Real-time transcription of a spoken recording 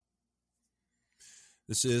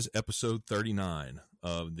This is episode 39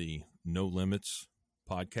 of the No Limits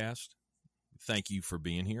podcast. Thank you for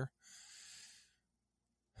being here.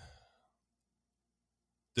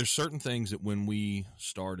 There's certain things that when we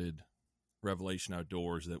started Revelation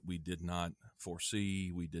Outdoors that we did not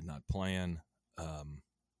foresee, we did not plan, and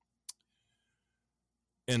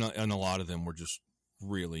a lot of them were just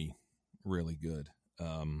really, really good.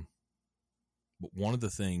 But one of the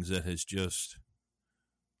things that has just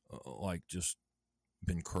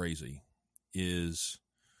been crazy is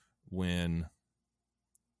when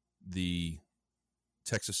the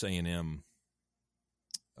Texas A&M,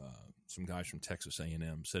 some guys from Texas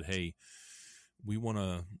A&M said, "Hey, we want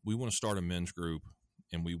to start a men's group,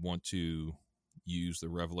 and we want to use the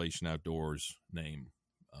Revelation Outdoors name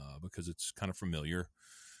because it's kind of familiar.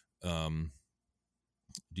 Do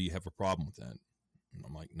you have a problem with that?" And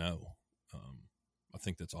I'm like, "No, I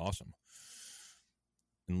think that's awesome."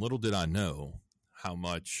 And little did I know how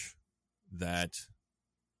much that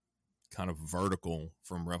kind of vertical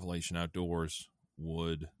from Revelation Outdoors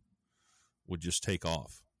would just take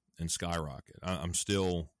off and skyrocket. I'm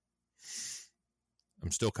still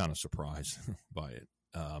kind of surprised by it.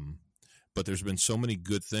 But there's been so many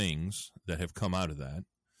good things that have come out of that,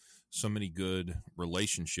 so many good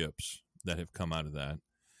relationships that have come out of that.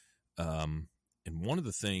 And one of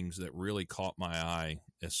the things that really caught my eye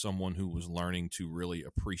as someone who was learning to really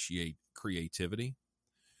appreciate creativity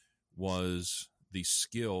was the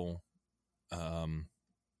skill of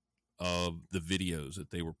the videos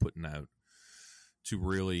that they were putting out to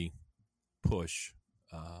really push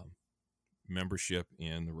membership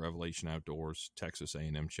in the Revelation Outdoors Texas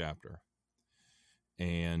A&M chapter.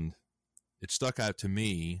 And it stuck out to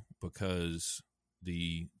me because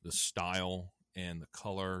the style and the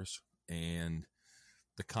colors and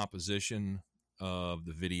the composition of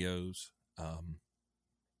the videos,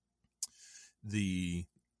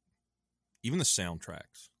 even the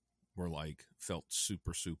soundtracks were felt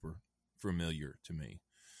super, super familiar to me.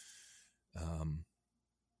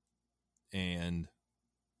 And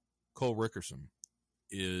Cole Rickerson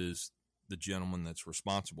is the gentleman that's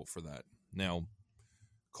responsible for that. Now,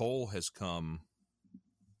 Cole has come,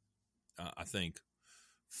 I think,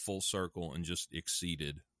 full circle and just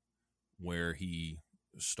exceeded where he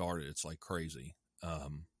started. It's like crazy.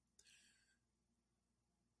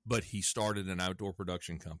 But he started an outdoor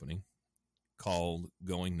production company called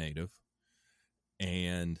Going Native.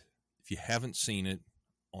 And if you haven't seen it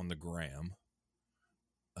on the gram,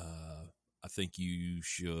 I think you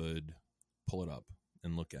should pull it up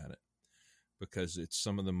and look at it because it's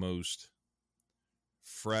some of the most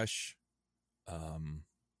fresh,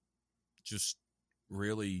 just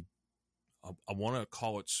really, I want to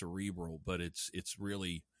call it cerebral, but it's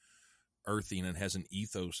really earthy and it has an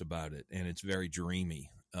ethos about it and it's very dreamy.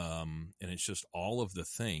 And it's just all of the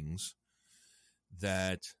things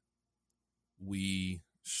that we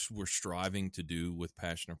were striving to do with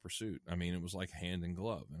Passionate Pursuit. I mean, it was like hand in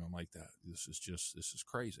glove, and I'm like, this is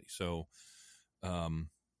crazy. So,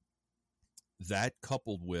 that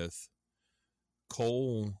coupled with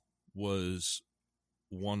Cole was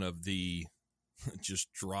one of the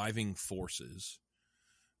just driving forces,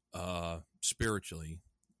 spiritually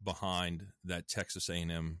behind that Texas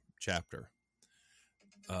A&M chapter.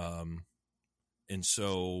 And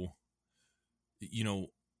so,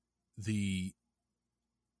 the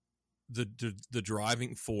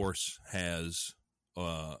driving force has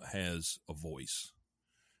a voice,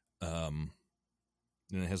 and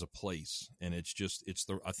it has a place, and I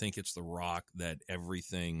think it's the rock that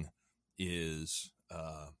everything is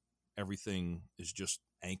just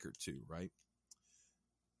anchored to, right?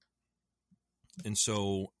 And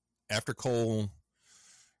so after Cole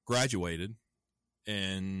graduated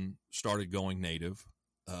and started Going Native,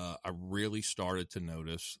 I really started to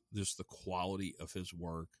notice just the quality of his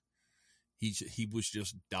work. He was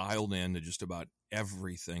just dialed in to just about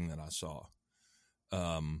everything that I saw.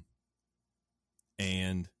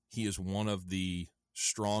 And he is one of the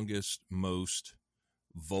strongest, most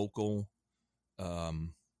vocal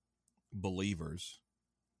believers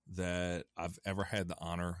that I've ever had the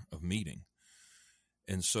honor of meeting.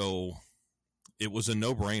 And so it was a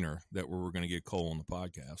no-brainer that we were going to get Cole on the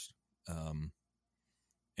podcast.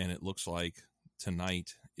 And it looks like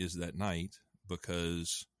tonight is that night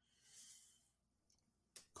because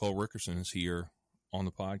Cole Rickerson is here on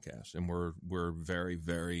the podcast, and we're very,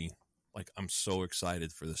 very, I'm so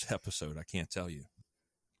excited for this episode. I can't tell you.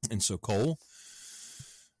 And so, Cole,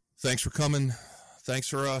 thanks for coming. Thanks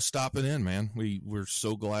for stopping in, man. We're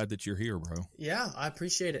so glad that you're here, bro. Yeah, I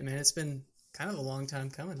appreciate it, man. It's been kind of a long time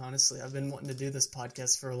coming, honestly. I've been wanting to do this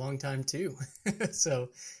podcast for a long time too. So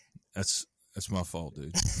That's my fault,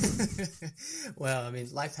 dude. Well, I mean,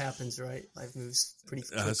 life happens, right? Life moves pretty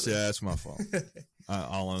quickly. That's my fault.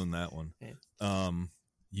 I'll own that one. Yeah.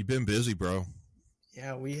 You've been busy, bro.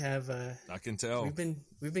 Yeah, we have. I can tell.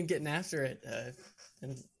 We've been getting after it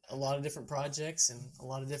in a lot of different projects and a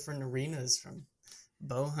lot of different arenas, from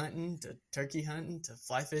bow hunting to turkey hunting to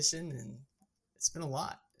fly fishing, and it's been a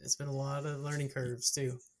lot. It's been a lot of learning curves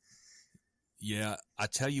too. Yeah, I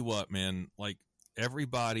tell you what, man. Like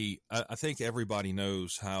everybody, I think everybody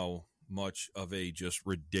knows how much of a just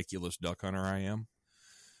ridiculous duck hunter I am.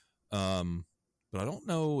 But I don't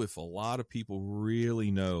know if a lot of people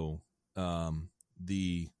really know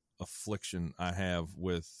the affliction I have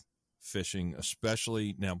with fishing,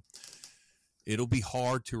 especially now. It'll be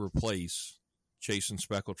hard to replace chasing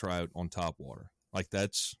speckled trout on topwater. Like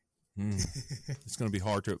that's it's going to be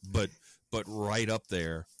hard to, but right up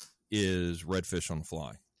there is redfish on the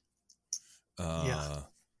fly.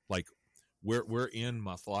 Like we're in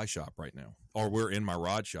my fly shop right now, or we're in my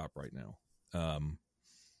rod shop right now.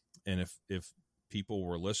 And if people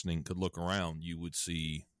were listening could look around, you would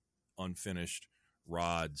see unfinished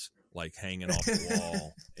rods like hanging off the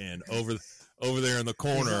wall and over there in the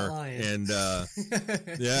corner. And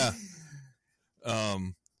yeah.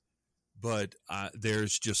 But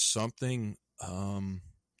there's just something,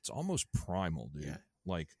 it's almost primal, dude. Yeah.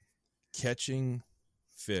 Like catching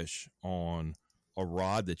fish on a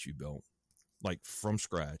rod that you built, like from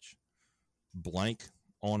scratch, blank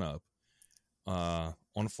on up, on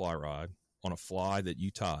a fly rod, on a fly that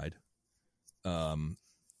you tied.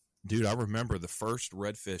 Dude, I remember the first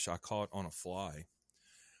redfish I caught on a fly.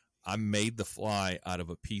 I made the fly out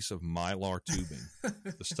of a piece of Mylar tubing,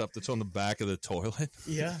 the stuff that's on the back of the toilet,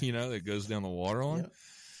 Yeah. that goes down the water line.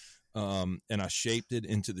 Yep. And I shaped it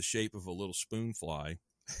into the shape of a little spoon fly,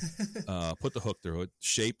 put the hook through it,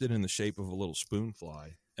 shaped it in the shape of a little spoon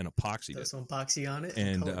fly, and epoxied Throw it. some epoxy on it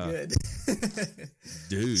And, call it good.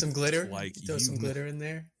 Dude. Some glitter. Like Throw some glitter in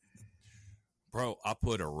there. Bro, I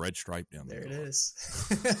put a red stripe down There there. it is.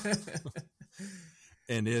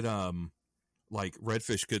 And it, like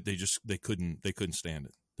redfish they couldn't stand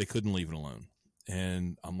it. They couldn't leave it alone.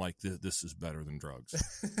 And I'm like, this is better than drugs.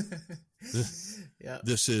 Yeah.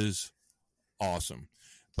 This is awesome.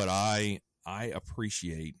 But I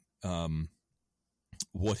appreciate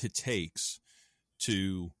what it takes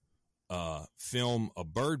to film a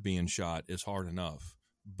bird being shot is hard enough,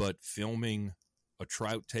 but filming a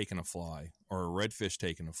trout taking a fly or a redfish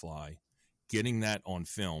taking a fly, getting that on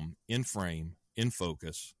film, in frame, in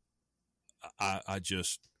focus, I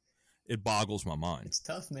just, it boggles my mind. It's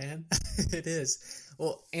tough, man. It is.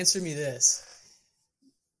 Well, answer me this.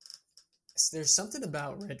 There's something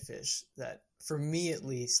about redfish that, for me at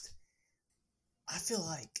least, I feel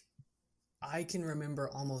like I can remember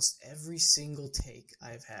almost every single take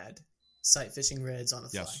I've had sight fishing reds on a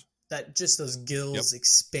fly. Yes. That just those gills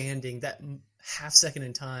expanding, that half second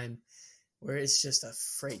in time where it's just a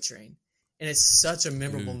freight train. And it's such a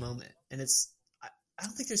memorable moment. And I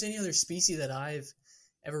don't think there's any other species that I've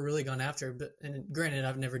ever really gone after. But, and granted,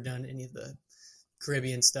 I've never done any of the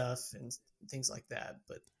Caribbean stuff and things like that.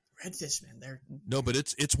 But redfish, man, no, but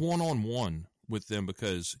it's one-on-one with them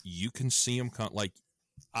because you can see them like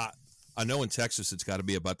I know in Texas it's got to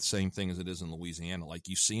be about the same thing as it is in Louisiana. Like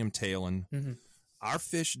you see them tailing. Mm-hmm. Our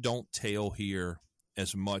fish don't tail here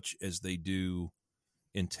as much as they do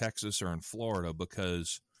in Texas or in Florida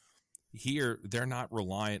because here they're not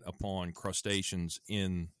reliant upon crustaceans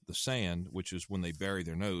in the sand, which is when they bury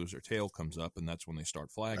their nose, their tail comes up, and that's when they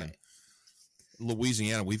start flagging. Right.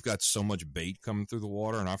 Louisiana, we've got so much bait coming through the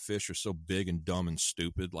water, and our fish are so big and dumb and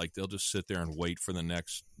stupid. Like they'll just sit there and wait for the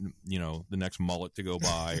next mullet to go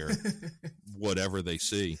by or whatever they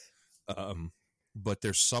see. But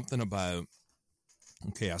there's something about,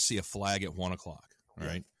 okay, I see a flag at 1:00,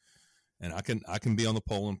 right? And I can be on the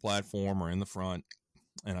polling platform or in the front,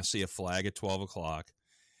 and I see a flag at 12:00,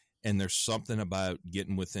 and there's something about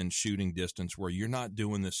getting within shooting distance where you're not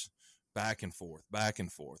doing this back and forth, back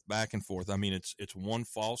and forth, back and forth. I mean, it's one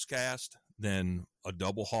false cast, then a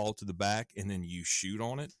double haul to the back, and then you shoot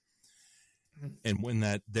on it. And when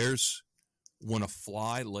a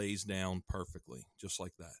fly lays down perfectly, just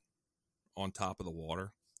like that, on top of the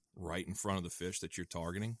water, right in front of the fish that you're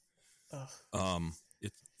targeting,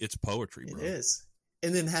 it's poetry, bro. It is.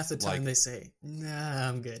 And then half the time they say, "Nah,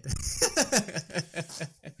 I'm good."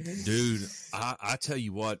 Dude, I tell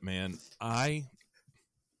you what, man,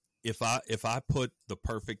 if I put the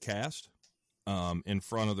perfect cast in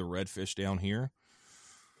front of the redfish down here,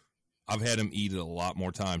 I've had them eat it a lot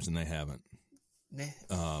more times than they haven't.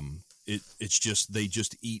 It's just they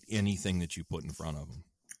just eat anything that you put in front of them.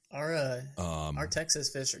 Our Texas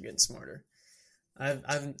fish are getting smarter.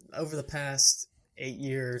 I've over the past 8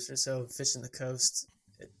 years or so fishing the coast,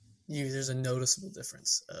 there's a noticeable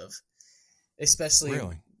difference of, especially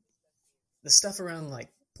Really? the stuff around like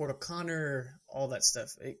Port O'Connor, all that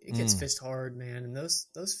stuff. It gets fished hard, man, and those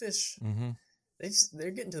fish,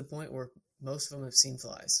 they're getting to the point where most of them have seen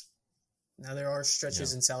flies. Now there are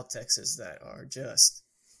stretches in South Texas that are just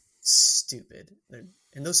stupid,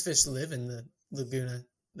 and those fish live in the Laguna.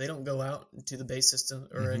 They don't go out into the bay system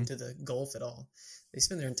or into the Gulf at all. They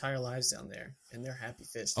spend their entire lives down there, and they're happy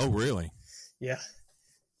fish. Oh, really? Yeah.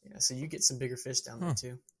 So you get some bigger fish down there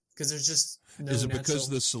too, because there's just no. Is it because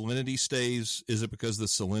the salinity stays? Is it because the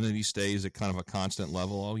salinity stays at kind of a constant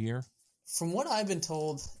level all year? From what I've been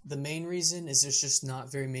told, the main reason is there's just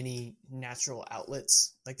not very many natural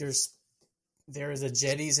outlets. Like there are the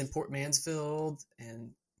jetties in Port Mansfield,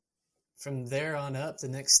 and from there on up, the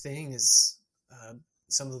next thing is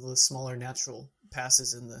some of the smaller natural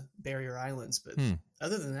passes in the barrier islands. But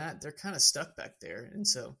other than that, they're kind of stuck back there. And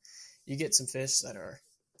so you get some fish that are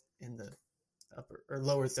in the upper or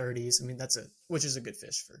lower 30s. I mean, which is a good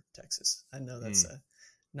fish for Texas. I know that's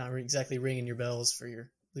not exactly ringing your bells for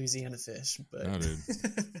your Louisiana fish, but no, dude.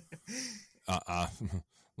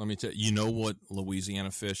 Let me tell you, you know what Louisiana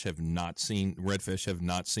redfish have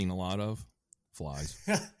not seen a lot of? Flies.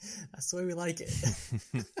 That's the way we like it.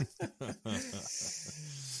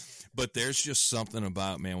 But there's just something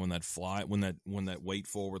about, man, when that weight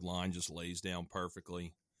forward line just lays down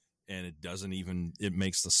perfectly, and it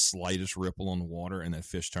makes the slightest ripple on the water, and that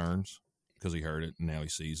fish turns because he heard it and now he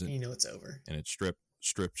sees it. You know it's over. And it's strip,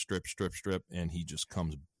 and he just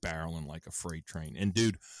comes barreling like a freight train. And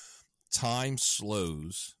dude, time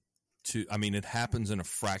slows it happens in a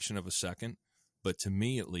fraction of a second, but to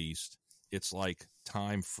me at least, it's like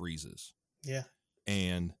time freezes. Yeah.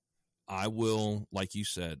 And I will, like you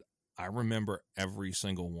said, I remember every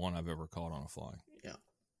single one I've ever caught on a fly. Yeah.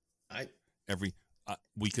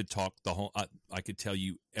 We could talk I could tell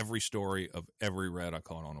you every story of every red I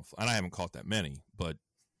caught on a fly. And I haven't caught that many, but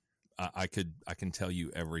I can tell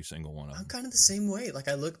you every single one of them. I'm kind of the same way. Like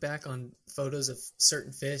I look back on photos of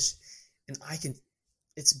certain fish and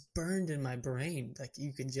it's burned in my brain. Like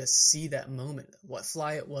you can just see that moment, what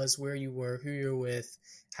fly it was, where you were, who you're with,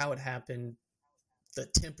 how it happened, the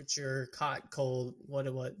temperature, hot, cold,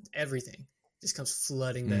 what, everything just comes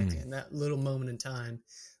flooding back in that little moment in time.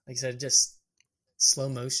 Like I said, just slow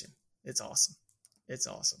motion. It's awesome. It's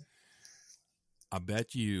awesome. I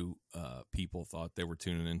bet you people thought they were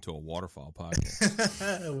tuning into a waterfowl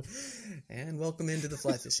podcast. And welcome into the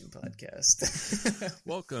Fly Fishing Podcast.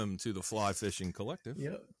 Welcome to the Fly Fishing Collective.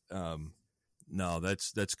 Yep. No,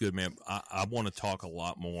 that's good, man. I want to talk a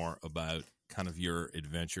lot more about kind of your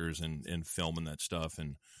adventures and filming that stuff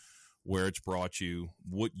and where it's brought you,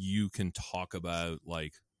 what you can talk about,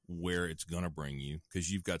 like where it's going to bring you,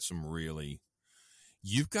 because you've got some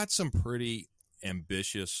pretty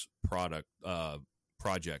ambitious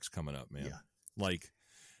projects coming up, man. Yeah. Like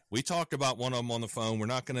we talked about one of them on the phone. We're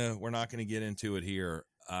not gonna get into it here.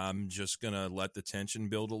 I'm just gonna let the tension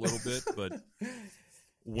build a little bit, but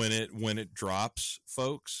when it drops,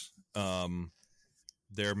 folks,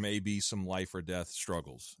 there may be some life or death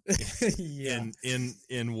struggles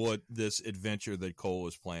in what this adventure that Cole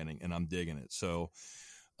is planning, and I'm digging it. So,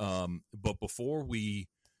 but before we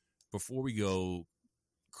go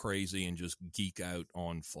crazy and just geek out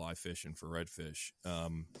on fly fishing for redfish,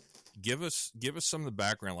 give us some of the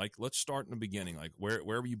background. Like, let's start in the beginning. Like, where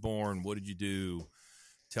were you born? What did you do?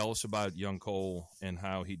 Tell us about young Cole and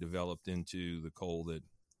how he developed into the Cole that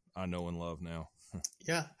I know and love now.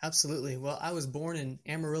 Yeah, absolutely. Well, I was born in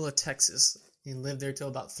Amarillo, Texas, and lived there till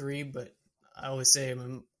about 3. But I always say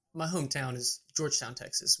my hometown is Georgetown,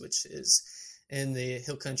 Texas, which is in the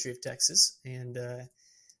hill country of Texas, and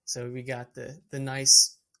so we got the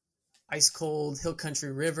nice ice cold hill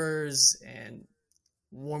country rivers and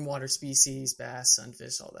warm water species, bass,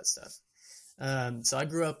 sunfish, all that stuff. So I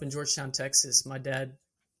grew up in Georgetown, Texas. My dad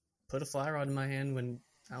put a fly rod in my hand when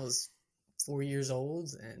I was 4 years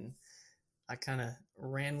old, and I kind of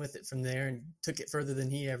ran with it from there and took it further than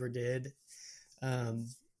he ever did. And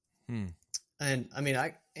I mean,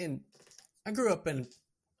 I grew up in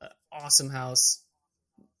an awesome house,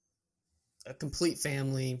 a complete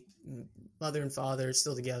family, mother and father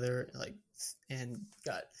still together, and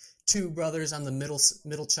got 2 brothers. I'm the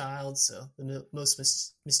middle child, so the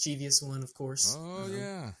most mischievous one, of course. Oh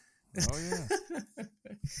yeah.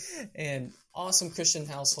 And awesome Christian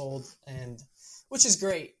household, and which is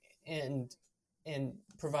great and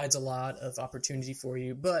provides a lot of opportunity for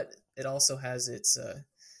you, but it also has its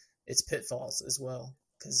pitfalls as well,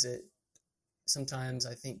 because sometimes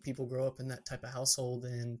I think people grow up in that type of household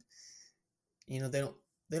and they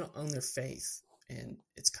don't own their faith, and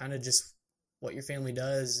it's kind of just what your family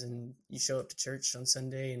does. And you show up to church on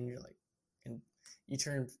Sunday, and you're like, and you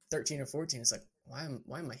turn 13 or 14. It's like, why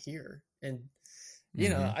am I here? And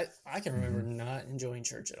I can remember not enjoying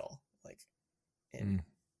church at all. Like, and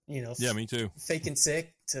yeah, me too. Faking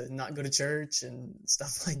sick to not go to church and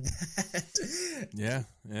stuff like that. Yeah.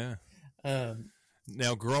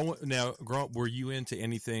 Now, were you into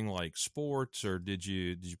anything like sports, or did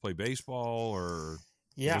you play baseball, or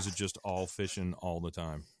was it just all fishing all the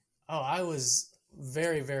time? Oh, I was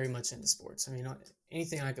very, very much into sports. I mean,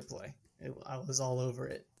 anything I could play, I was all over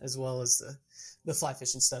it, as well as the fly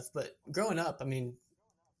fishing stuff. But growing up, I mean,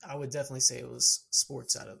 I would definitely say it was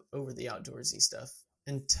sports over the outdoorsy stuff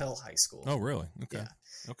until high school. Oh, really? Okay.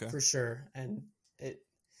 Yeah, okay, for sure. And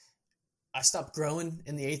I stopped growing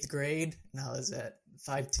in the 8th grade, and I was at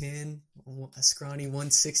 5'10", a scrawny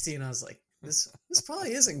 160, and I was like, this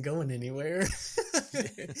probably isn't going anywhere.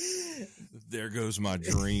 There goes my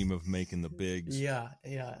dream of making the bigs. Yeah.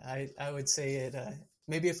 I would say it.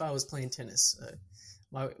 Maybe if I was playing tennis,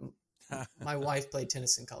 my wife played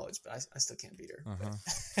tennis in college, but I still can't beat her.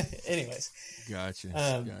 Anyways, gotcha.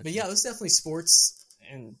 But yeah, it was definitely sports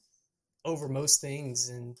and over most things,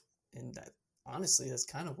 and that, honestly, that's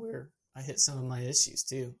kind of where I hit some of my issues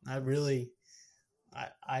too.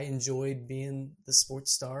 I enjoyed being the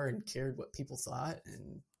sports star and cared what people thought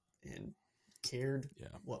and cared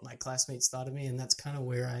what my classmates thought of me. And that's kind of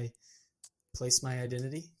where I placed my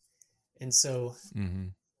identity. And so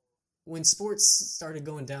when sports started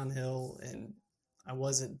going downhill and I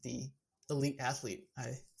wasn't the elite athlete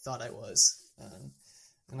I thought I was,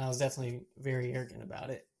 and I was definitely very arrogant about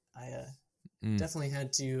it, I definitely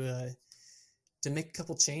had to make a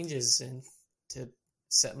couple changes and to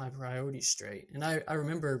set my priorities straight. And I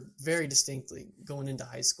remember very distinctly going into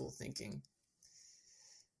high school thinking,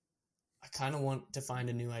 I kind of want to find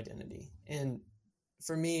a new identity. And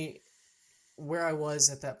for me, where I was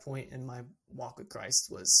at that point in my walk with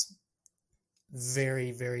Christ was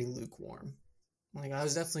very, very lukewarm. Like, I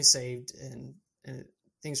was definitely saved and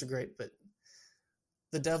things were great, but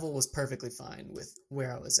the devil was perfectly fine with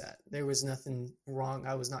where I was at. There was nothing wrong.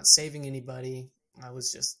 I was not saving anybody. I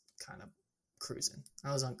was just kind of cruising.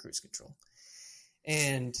 I was on cruise control.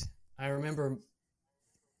 And I remember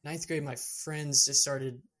 9th grade,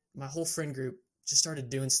 my whole friend group just started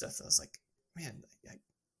doing stuff that I was like, man,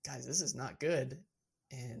 guys, this is not good.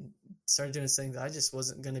 And started doing things that I just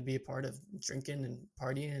wasn't going to be a part of, drinking and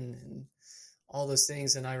partying and all those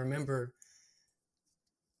things. And I remember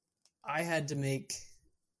I had to make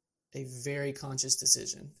a very conscious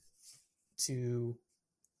decision to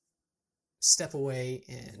step away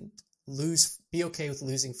and be okay with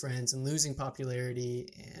losing friends and losing popularity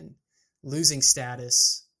and losing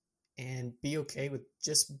status, and be okay with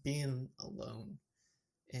just being alone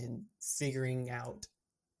and figuring out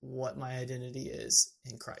what my identity is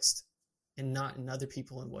in Christ and not in other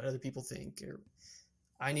people and what other people think. Or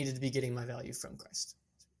I needed to be getting my value from Christ.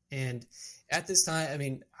 And at this time, I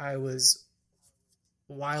mean, I was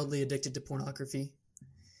wildly addicted to pornography,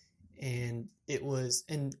 and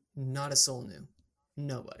not a soul knew.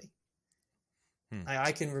 Nobody.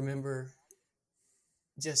 I can remember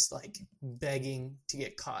just like begging to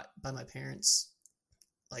get caught by my parents,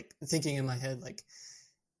 like thinking in my head, like,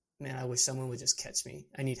 man, I wish someone would just catch me.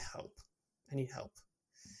 I need help.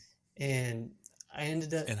 And I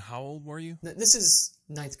ended up. And how old were you? This is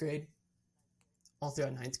 9th grade, all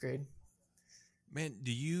throughout 9th grade. Man,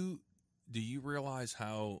 do you realize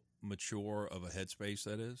how mature of a headspace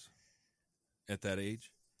that is at that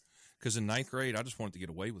age? Because in 9th grade, I just wanted to get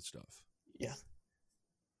away with stuff. Yeah.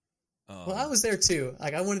 Well, I was there too.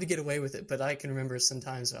 Like, I wanted to get away with it, but I can remember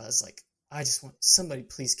sometimes I was like, I just want somebody,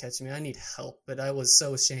 please catch me. I need help. But I was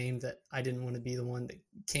so ashamed that I didn't want to be the one that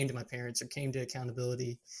came to my parents or came to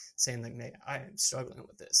accountability saying like, "Hey, I'm struggling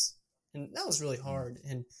with this." And that was really hard.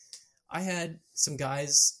 And I had some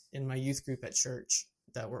guys in my youth group at church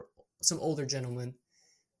that were some older gentlemen.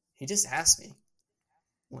 He just asked me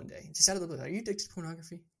one day, just out of the blue, "Are you addicted to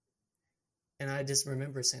pornography?" And I just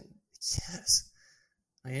remember saying, "Yes,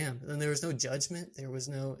 I am." And there was no judgment. It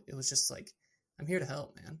was just like, I'm here to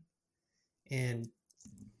help, man. And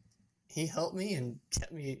he helped me and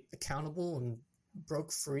kept me accountable and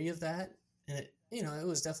broke free of that. And it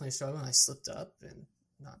was definitely a struggle, and I slipped up and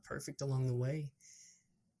not perfect along the way.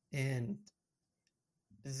 And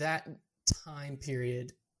that time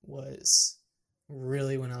period was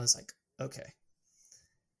really when I was like, okay,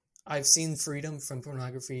 I've seen freedom from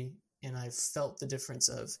pornography, and I've felt the difference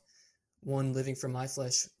of 1, living for my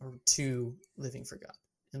flesh, or 2, living for God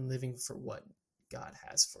and living for what God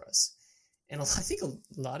has for us. And I think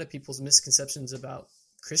a lot of people's misconceptions about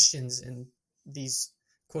Christians and these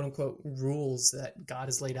quote unquote rules that God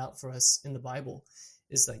has laid out for us in the Bible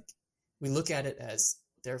is like, we look at it as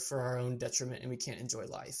they're for our own detriment and we can't enjoy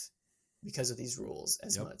life because of these rules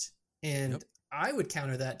as much. And I would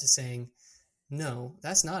counter that to saying, no,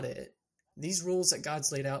 that's not it. These rules that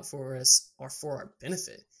God's laid out for us are for our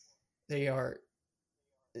benefit. They are,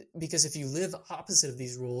 because if you live opposite of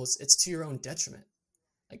these rules, it's to your own detriment.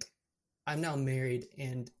 Like, I'm now married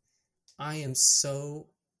and I am so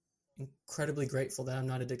incredibly grateful that I'm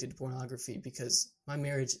not addicted to pornography, because my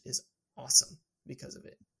marriage is awesome because of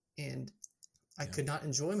it. And I could not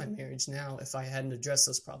enjoy my marriage now if I hadn't addressed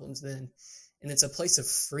those problems then. And it's a place of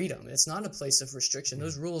freedom. It's not a place of restriction.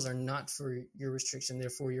 Those rules are not for your restriction.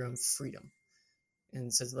 They're for your own freedom. And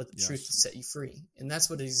it says, let the truth set you free. And that's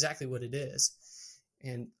exactly what it is.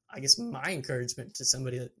 And I guess my encouragement to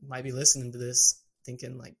somebody that might be listening to this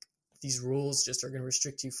thinking like these rules just are going to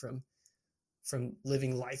restrict you from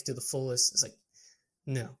living life to the fullest, is like,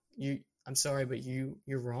 no, I'm sorry, but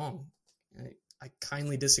you're wrong. I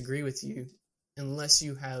kindly disagree with you unless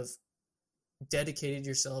you have dedicated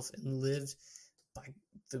yourself and lived by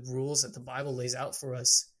the rules that the Bible lays out for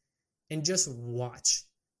us, and just watch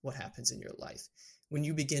what happens in your life. When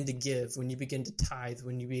you begin to give, when you begin to tithe,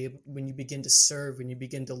 when you begin to serve, when you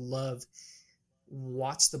begin to love,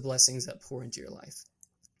 watch the blessings that pour into your life.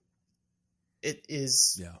 It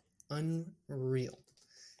is unreal.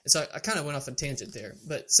 And so I kind of went off a tangent there,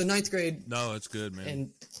 but so 9th grade. No, it's good, man. And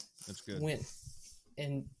that's good. Went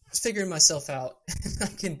and figuring myself out.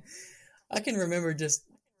 I can remember just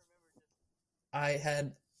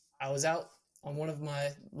I was out on one of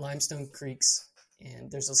my limestone creeks, and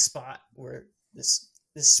there's a spot where this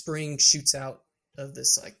spring shoots out of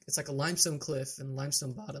this, like, it's like a limestone cliff and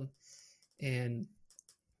limestone bottom, and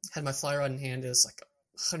had my fly rod in hand. It was like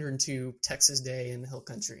 102 Texas day in the hill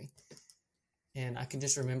country. And I can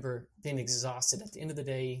just remember being exhausted at the end of the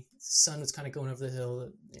day. The sun was kind of going over the hill,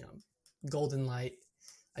 golden light.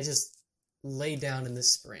 I just laid down in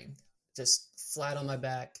this spring, just flat on my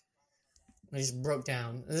back. I just broke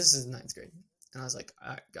down. And this is 9th grade. And I was like,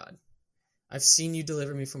 all right, God, I've seen you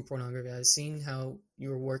deliver me from pornography. I've seen how you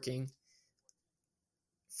were working.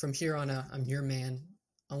 From here on out, I'm your man.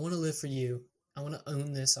 I want to live for you. I want to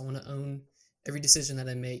own this. I want to own every decision that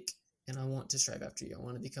I make. And I want to strive after you. I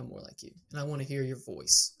want to become more like you. And I want to hear your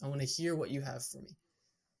voice. I want to hear what you have for me.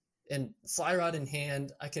 And fly rod in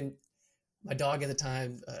hand, my dog at the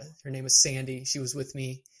time, her name was Sandy. She was with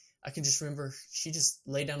me. I can just remember she just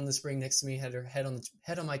lay down in the spring next to me, had her head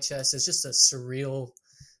on my chest. It's just a surreal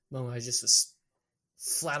moment. I just was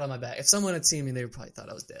flat on my back. If someone had seen me, they would probably thought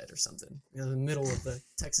I was dead or something. In the middle of the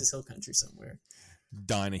Texas hill country somewhere.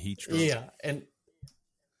 Dying of heat stroke. Yeah. And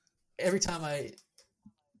every time I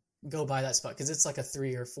go by that spot, because it's like a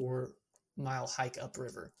 3 or 4 mile hike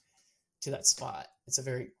upriver to that spot. It's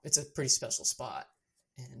a pretty special spot.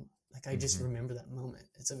 And like, I just remember that moment.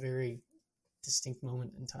 It's a very distinct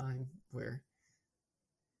moment in time where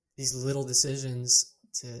these little decisions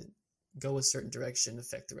to go a certain direction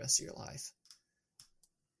affect the rest of your life.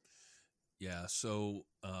 Yeah. So,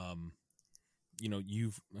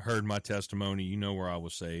 you've heard my testimony, where I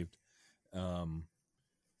was saved.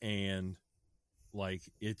 And like,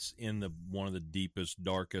 it's in one of the deepest,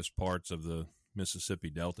 darkest parts of the Mississippi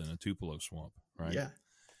Delta in a Tupelo swamp. Right. Yeah.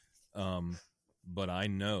 But I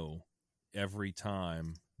know every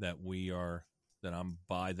time that I'm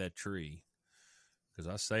by that tree, because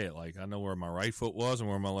I say it like I know where my right foot was and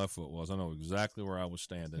where my left foot was. I know exactly where I was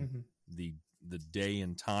standing the day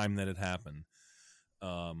and time that it happened,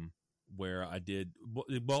 where I did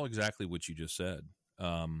exactly what you just said.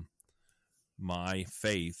 My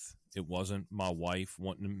faith, it wasn't my wife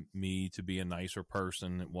wanting me to be a nicer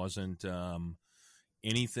person. It wasn't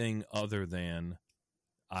anything other than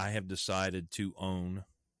I have decided to own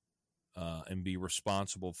and be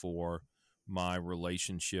responsible for my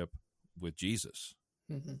relationship with Jesus.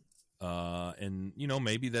 And,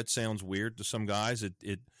 maybe that sounds weird to some guys.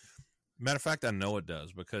 Matter of fact, I know it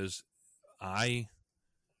does, because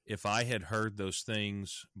if I had heard those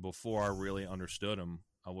things before I really understood them,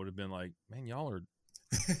 I would have been like, man, y'all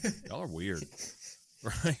are weird,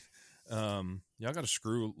 right? Y'all got a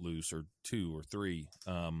screw loose or 2 or 3.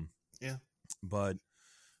 Yeah. But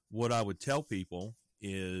what I would tell people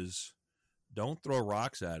is, don't throw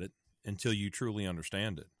rocks at it until you truly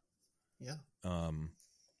understand it. Yeah.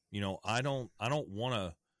 I don't want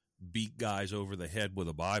to beat guys over the head with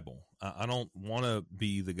a Bible. I don't want to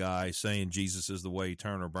be the guy saying Jesus is the way,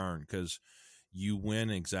 turn or burn, because you win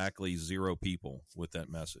exactly 0 people with that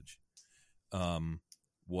message.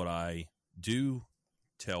 What I do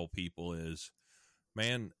tell people is,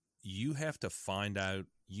 man, you have to find out,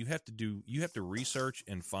 you have to research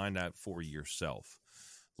and find out for yourself.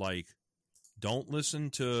 Like, don't listen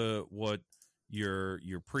to what your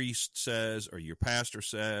priest says or your pastor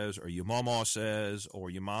says or your mama says or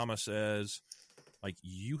your mama says. Like,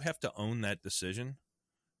 you have to own that decision,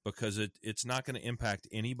 because it's not going to impact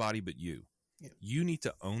anybody but you. Yeah. You need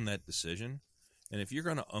to own that decision. And if you're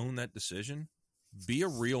going to own that decision, be a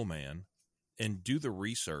real man and do the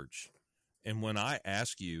research. And when I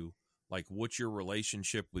ask you, like, what's your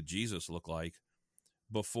relationship with Jesus look like,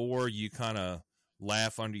 before you kind of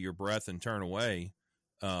laugh under your breath and turn away,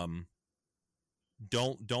 don't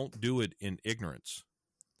do it in ignorance.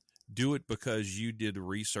 Do it because you did the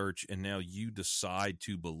research and now you decide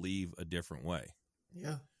to believe a different way.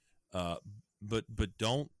 Yeah. But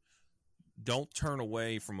don't turn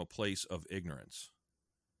away from a place of ignorance.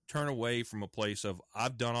 Turn away from a place of,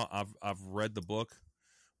 I've read the book,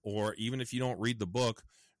 or even if you don't read the book,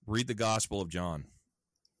 read the Gospel of John.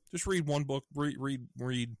 Just read one book.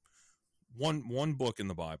 Read one book in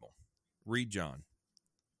the Bible. Read John,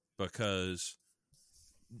 because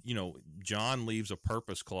John leaves a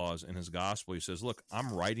purpose clause in his gospel. He says, "Look,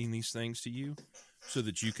 I'm writing these things to you so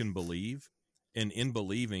that you can believe, and in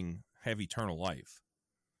believing have eternal life."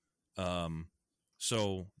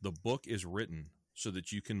 So the book is written so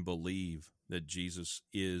that you can believe that Jesus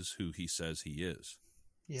is who he says he is.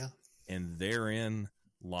 Yeah. And therein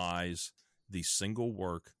lies the single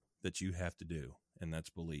work that you have to do, and that's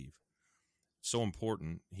believe. So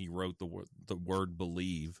important, he wrote the word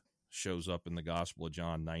believe shows up in the Gospel of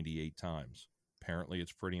John 98 times. Apparently,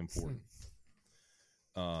 it's pretty important.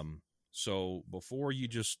 So before you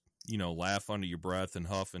just, laugh under your breath and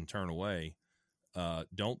huff and turn away,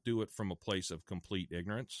 don't do it from a place of complete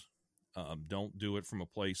ignorance. Don't do it from a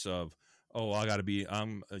place of,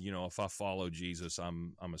 if I follow Jesus,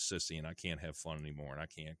 I'm a sissy and I can't have fun anymore and I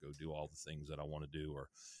can't go do all the things that I want to do, or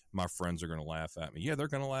my friends are going to laugh at me. Yeah, they're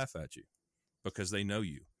going to laugh at you because they know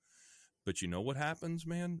you. But you know what happens,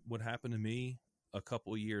 man? What happened to me a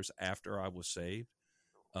couple of years after I was saved?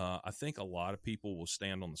 I think a lot of people will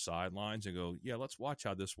stand on the sidelines and go, yeah, let's watch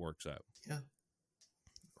how this works out. Yeah.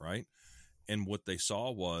 Right? And what they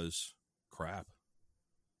saw was crap.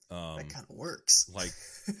 That kind of works. Like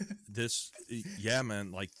this, yeah,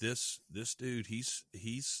 man. Like this dude, he's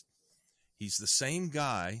the same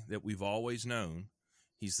guy that we've always known.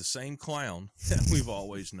 He's the same clown that we've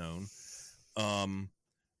always known.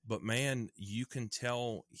 But man, you can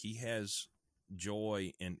tell he has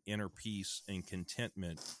joy and inner peace and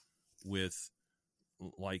contentment with,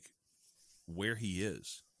 like, where he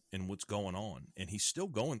is and what's going on, and he's still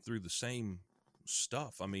going through the same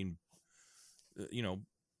stuff. I mean,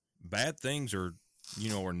 bad things or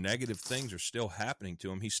negative things are still happening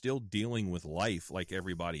to him. He's still dealing with life like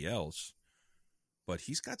everybody else, but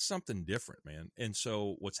he's got something different, man. And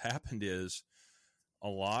so what's happened is a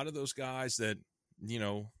lot of those guys that,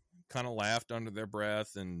 kind of laughed under their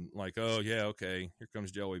breath and like, oh yeah, okay, here comes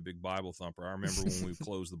Joey, big Bible thumper. I remember when we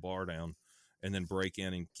closed the bar down and then break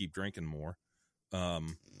in and keep drinking more.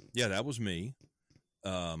 Yeah, that was me.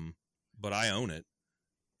 But I own it.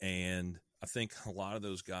 And I think a lot of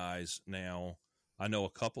those guys now, I know a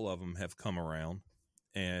couple of them have come around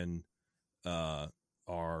and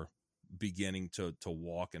are beginning to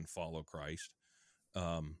walk and follow Christ.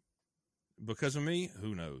 Because of me,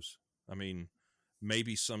 who knows? I mean,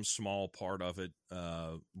 maybe some small part of it,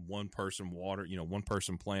 one person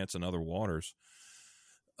plants, another waters.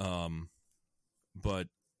 But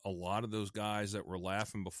a lot of those guys that were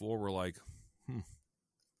laughing before were like,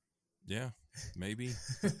 yeah, maybe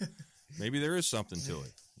there is something to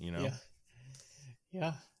it,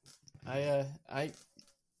 Yeah.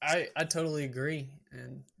 I totally agree.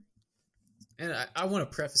 And I want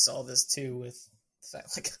to preface all this too with the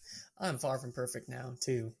fact, like, I'm far from perfect now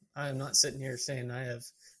too. I am not sitting here saying I have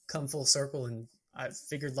come full circle and I've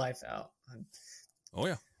figured life out.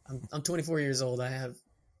 I'm 24 years old. I have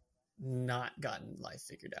not gotten life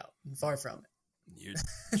figured out. I'm far from it. You're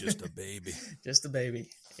just a baby. Just a baby.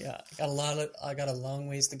 Yeah. I got a long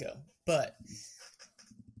ways to go, but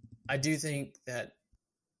I do think that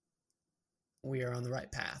we are on the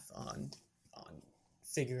right path on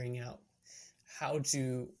figuring out how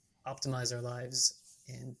to optimize our lives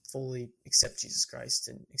and fully accept Jesus Christ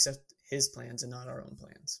and accept his plans and not our own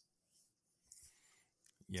plans.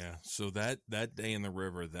 Yeah. So that day in the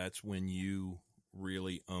river, that's when you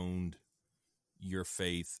really owned your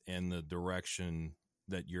faith and the direction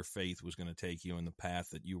that your faith was going to take you and the path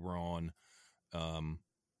that you were on.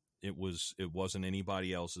 It wasn't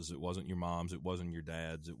anybody else's. It wasn't your mom's. It wasn't your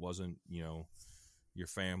dad's. It wasn't, your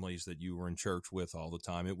families that you were in church with all the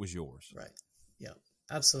time. It was yours. Right. Yeah,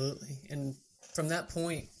 absolutely. And from that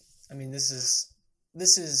point, I mean, this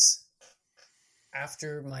is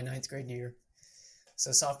after my 9th grade year.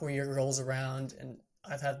 So sophomore year rolls around, and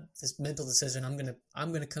I've had this mental decision. I'm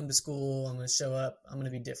gonna come to school. I'm gonna show up. I'm gonna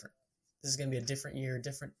be different. This is gonna be a different year,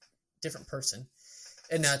 different person.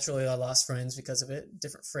 And naturally, I lost friends because of it.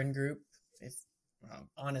 Different friend group.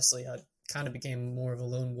 Honestly, I kind of became more of a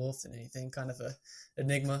lone wolf than anything. Kind of a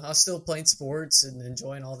enigma. I was still playing sports and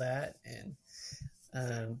enjoying all that.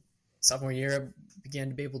 And sophomore year, I began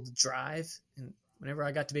to be able to drive. And whenever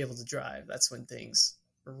I got to be able to drive, that's when things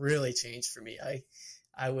really changed for me.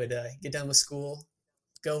 I would get done with school,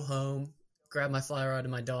 go home, grab my fly rod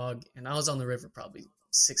and my dog, and I was on the river probably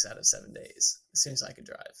 6 out of 7 days as soon as I could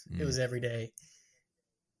drive. It was every day.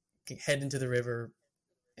 Head into the river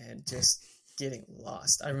and just getting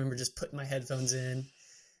lost. I remember just putting my headphones in,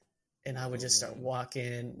 and I would just start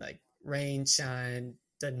walking, like rain, shine,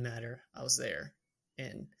 doesn't matter. I was there.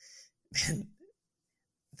 And man,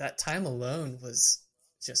 that time alone was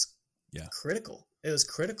just critical. It was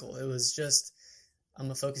critical. It was just, I'm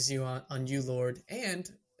going to focus you on you, Lord. And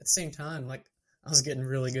at the same time, like, I was getting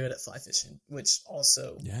really good at fly fishing, which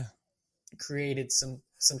also created some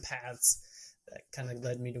paths that kind of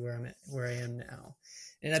led me to where I am now.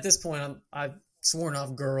 And at this point, I've sworn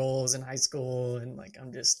off girls in high school, and like,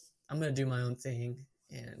 I'm going to do my own thing.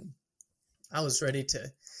 And I was ready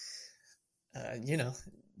to,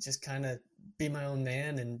 just kind of be my own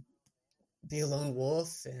man and be a lone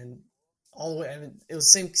wolf. And all the way, I mean, it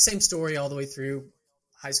was same story all the way through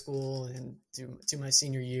high school and to my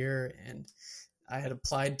senior year. And I had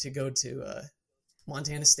applied to go to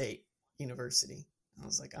Montana State University. I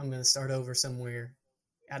was like, I'm going to start over somewhere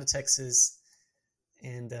out of Texas.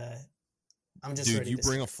 And I'm just ready. Dude, you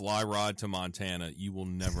bring a fly rod to Montana, you will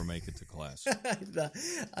never make it to class.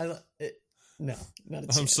 No, not a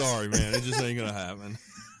chance. I'm sorry, man. It just ain't going to happen.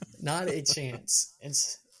 Not a chance.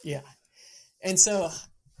 And so,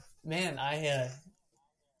 man,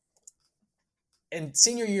 and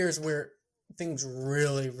senior year is where things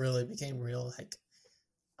really, really became real. Like,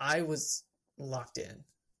 I was locked in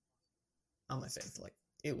on my faith. Like,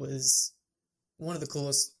 it was one of the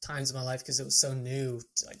coolest times of my life because it was so new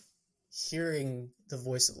to, like, hearing the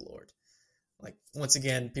voice of the Lord. Like, once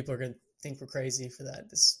again, people are going to think we're crazy for that.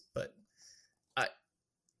 But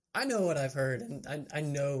I know what I've heard, and I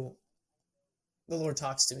know the Lord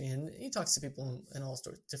talks to me, and he talks to people in all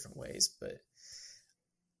sorts of different ways. But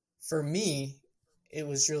for me, it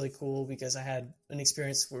was really cool because I had an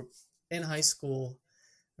experience where in high school,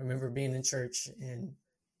 I remember being in church, and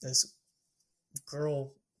this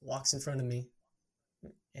girl walks in front of me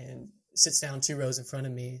and sits down 2 rows in front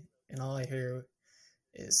of me, and all I hear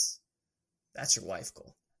is, "That's your wife,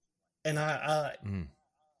 Cole." And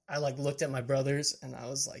I like looked at my brothers, and I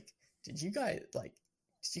was like, did you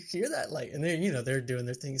hear that? Like, and they're doing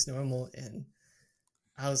their things normal. And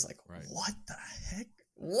I was like, What the heck?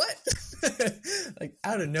 What? Like,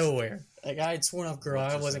 out of nowhere. Like, I had sworn off girl.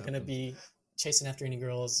 I wasn't going to be chasing after any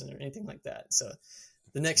girls or anything like that. So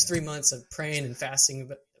the next 3 months of praying and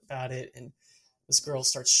fasting about it. And this girl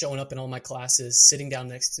starts showing up in all my classes, sitting down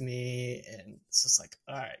next to me. And it's just like,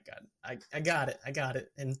 all right, God, I got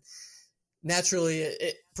it. And naturally,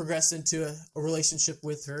 it progressed into a relationship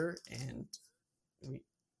with her, and we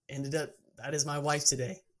ended up, that is my wife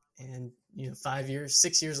today. And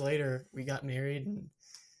 6 years later, we got married,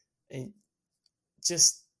 and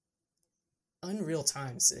just unreal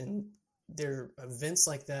times. And there are events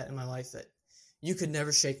like that in my life that you could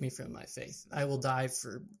never shake me from my faith. I will die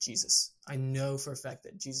for Jesus. I know for a fact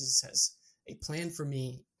that Jesus has a plan for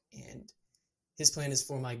me, and his plan is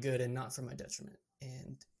for my good and not for my detriment.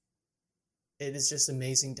 And it is just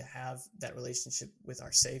amazing to have that relationship with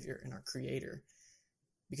our Savior and our Creator,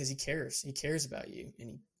 because he cares. He cares about you,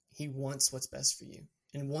 and he wants what's best for you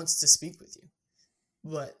and wants to speak with you.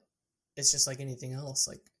 But it's just like anything else,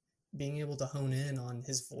 like being able to hone in on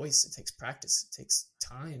his voice. It takes practice. It takes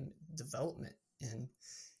time, development, and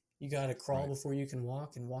you got to crawl before you can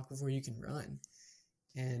walk, and walk before you can run.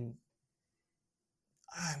 And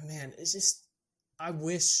man, it's just, I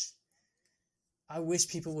wish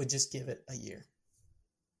people would just give it a year.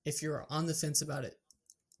 If you're on the fence about it,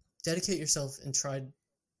 dedicate yourself and try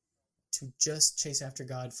to just chase after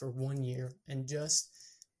God for 1 year, and just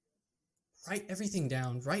write everything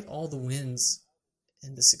down. Write all the wins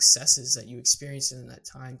and the successes that you experienced in that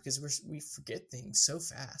time, because we forget things so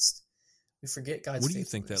fast. We forget God's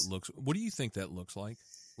faithfulness. What do you think that looks like?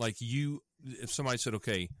 Like, if somebody said,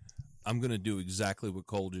 okay, I'm going to do exactly what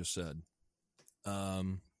Cole just said.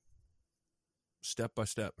 Step by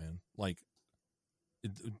step, man. Like,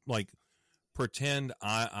 like pretend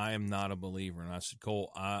I am not a believer. And I said,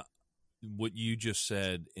 Cole, what you just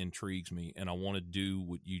said intrigues me, and I want to do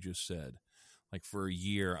what you just said. Like for a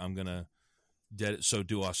year, I'm going to so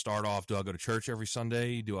do I start off, do I go to church every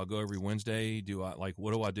Sunday? Do I go every Wednesday?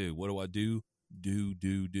 What do I do? What do I do? Do.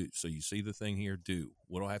 So you see the thing here, do.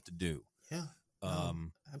 What do I have to do? Yeah.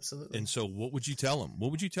 Absolutely. And so what would you tell them?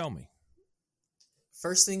 What would you tell me?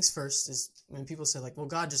 First things first is when people say like, well,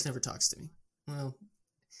 God just never talks to me. Well,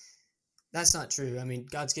 that's not true. I mean,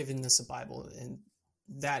 God's given us a Bible, and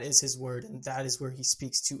that is his word, and that is where he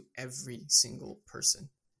speaks to every single person.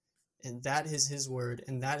 And that is his word,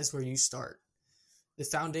 and that is where you start. The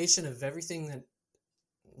foundation of everything that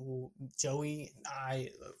Joey and I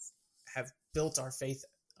have built our faith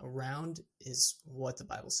around is what the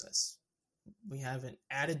Bible says. We haven't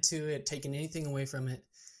added to it, taken anything away from it.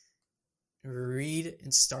 Read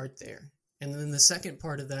and start there. And then the second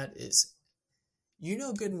part of that is, you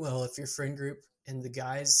know good and well if your friend group and the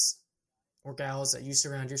guys or gals that you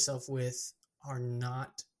surround yourself with are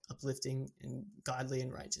not uplifting and godly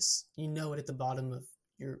and righteous. You know it at the bottom of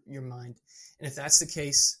your mind. And if that's the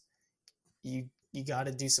case, you got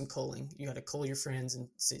to do some culling. You got to cull your friends and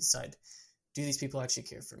decide, do these people actually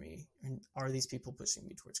care for me? And are these people pushing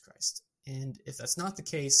me towards Christ? And if that's not the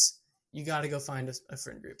case, you got to go find a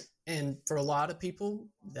friend group. And for a lot of people,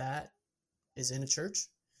 that is in a church.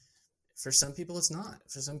 For some people, it's not.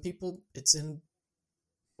 For some people, it's in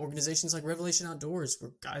organizations like Revelation Outdoors,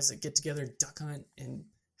 where guys that get together, duck hunt, and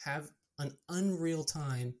have an unreal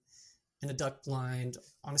time in a duck blind,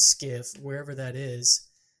 on a skiff, wherever that is.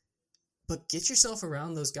 But get yourself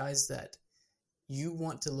around those guys that you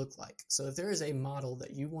want to look like. So if there is a model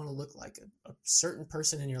that you want to look like, a certain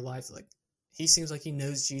person in your life, like he seems like he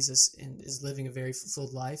knows Jesus and is living a very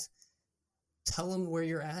fulfilled life, tell him where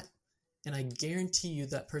you're at, and I guarantee you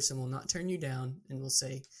that person will not turn you down and will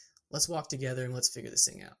say, let's walk together and let's figure this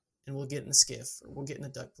thing out. And we'll get in a skiff, or we'll get in a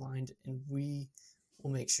duck blind, and we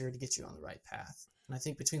will make sure to get you on the right path. And I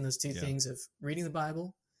think between those two things of reading the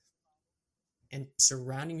Bible and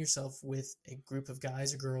surrounding yourself with a group of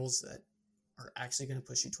guys or girls that are actually going to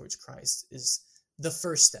push you towards Christ is the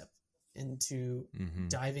first step into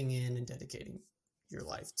diving in and dedicating your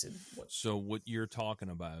life to what. So what you're talking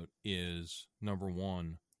about is, number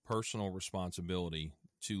one, personal responsibility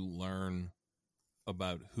to learn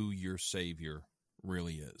about who your Savior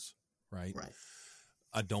really is, right? Right.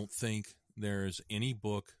 I don't think there's any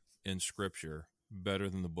book in Scripture better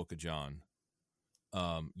than the book of John.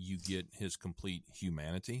 You get his complete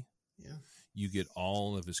humanity. Yeah. You get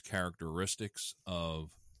all of his characteristics of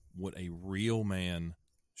what a real man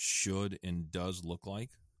should and does look like.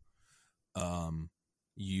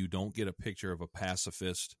 You don't get a picture of a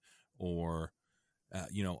pacifist or,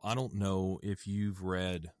 I don't know if you've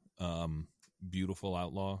read Beautiful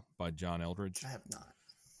Outlaw by John Eldredge. I have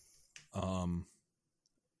not.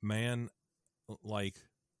 Man, like,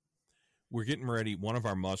 we're getting ready. One of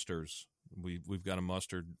our musters, we've got a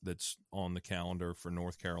muster that's on the calendar for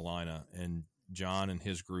North Carolina, and John and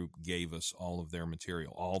his group gave us all of their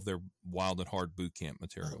material, all of their Wild at Heart boot camp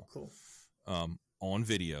material. Oh, cool. On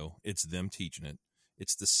video. It's them teaching it.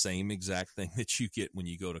 It's the same exact thing that you get when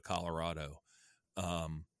you go to Colorado.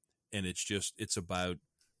 And it's about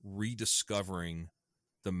rediscovering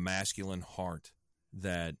the masculine heart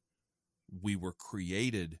that we were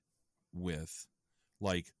created with.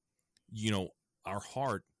 Like, our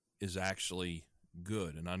heart is actually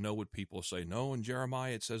good. And I know what people say, no, in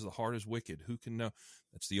Jeremiah it says the heart is wicked. Who can know?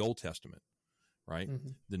 That's the Old Testament, right? Mm-hmm.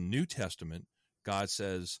 The New Testament, God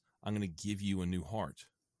says, I'm going to give you a new heart.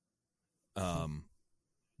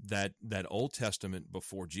 That Old Testament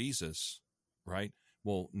before Jesus, right?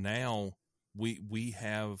 Well, now we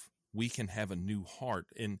can have a new heart.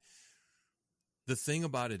 And the thing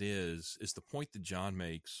about it is the point that John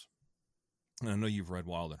makes, and I know you've read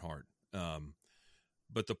Wild at Heart,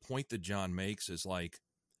 but the point that John makes is, like,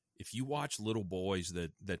 if you watch little boys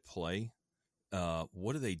that play,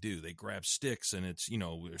 what do? They grab sticks, and it's,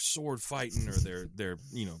 they're sword fighting, or they're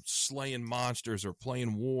slaying monsters or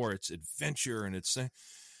playing war. It's adventure,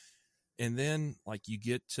 and then, like, you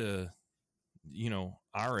get to,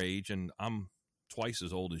 our age, and I'm twice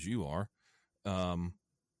as old as you are.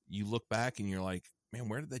 You look back and you're like, man,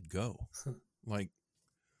 where did that go? Like,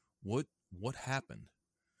 what happened?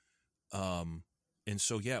 And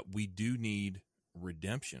so, we do need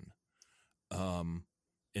redemption. And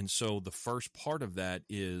so the first part of that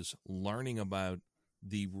is learning about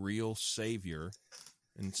the real Savior,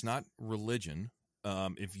 and it's not religion.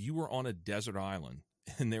 If you were on a desert island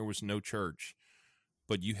and there was no church,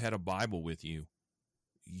 but you had a Bible with you,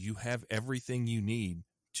 you have everything you need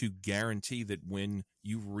to guarantee that when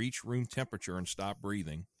you reach room temperature and stop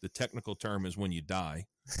breathing, the technical term is when you die,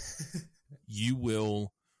 you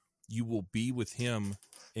will be with him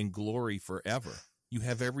in glory forever. You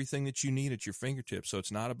have everything that you need at your fingertips. So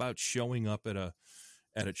it's not about showing up at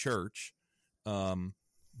a church,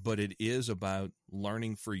 but it is about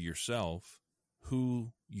learning for yourself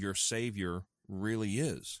who your Savior really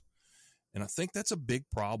is. And I think that's a big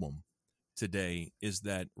problem today, is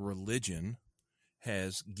that religion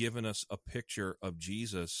has given us a picture of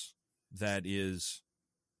Jesus that is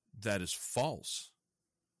false.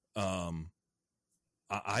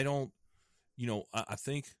 I don't, I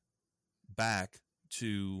think back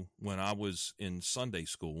to when I was in Sunday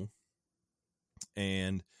school,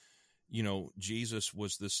 and, Jesus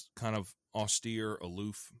was this kind of austere,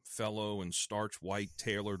 aloof fellow in starch white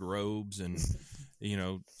tailored robes and,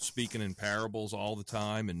 speaking in parables all the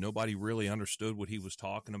time, and nobody really understood what he was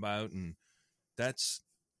talking about. And that's,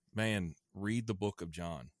 man, read the book of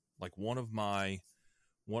John. Like one of my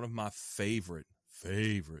favorite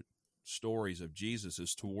stories of Jesus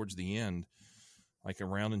is towards the end, like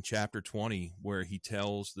around in chapter 20, where he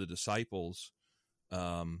tells the disciples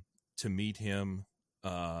to meet him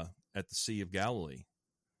at the Sea of Galilee,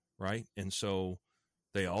 right? And so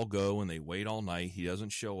they all go and they wait all night. He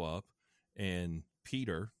doesn't show up. And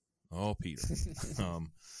Peter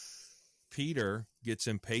gets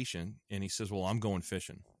impatient and he says, well, I'm going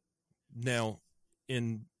fishing. Now,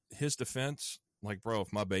 in his defense, like, bro,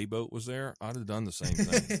 if my bay boat was there, I'd have done the same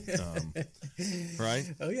thing.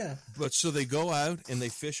 Right? Oh, yeah. But so they go out and they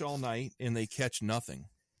fish all night and they catch nothing.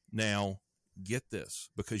 Now, get this,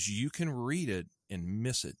 because you can read it and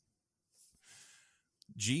miss it.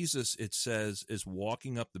 Jesus, it says, is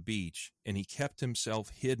walking up the beach and he kept himself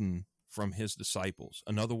hidden from his disciples.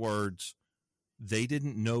 In other words, they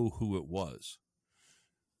didn't know who it was.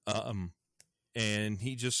 And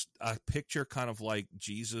I picture kind of like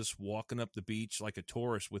Jesus walking up the beach like a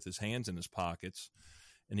tourist with his hands in his pockets.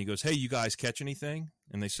 And he goes, hey, you guys catch anything?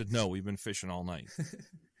 And they said, no, we've been fishing all night.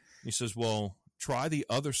 He says, well, try the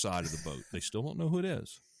other side of the boat. They still don't know who it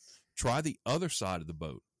is. Try the other side of the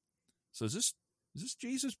boat. So is this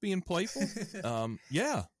Jesus being playful?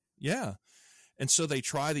 Yeah. And so they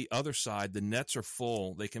try the other side. The nets are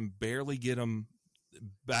full. They can barely get them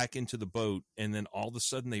back into the boat. And then all of a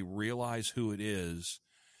sudden they realize who it is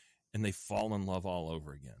and they fall in love all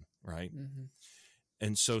over again. Right. Mm-hmm.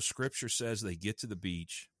 And so scripture says they get to the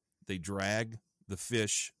beach. They drag the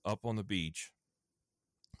fish up on the beach.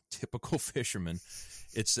 Typical fishermen.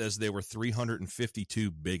 It says they were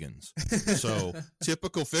 352 biggins. So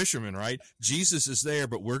typical fishermen, right? Jesus is there,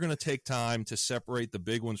 but we're going to take time to separate the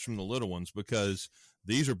big ones from the little ones because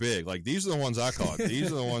these are big. Like, these are the ones I caught.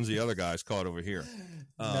 These are the ones the other guys caught over here.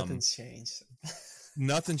 Nothing's changed.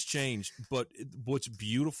 Nothing's changed. But what's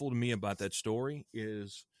beautiful to me about that story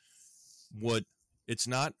is it's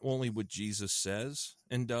not only what Jesus says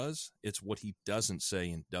and does, it's what he doesn't say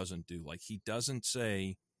and doesn't do. Like, he doesn't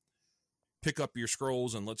say, pick up your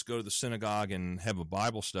scrolls and let's go to the synagogue and have a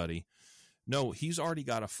Bible study. No, he's already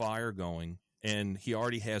got a fire going and he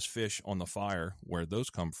already has fish on the fire. Where those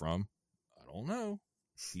come from, I don't know.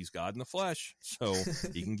 He's God in the flesh, so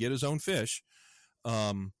he can get his own fish.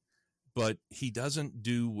 But he doesn't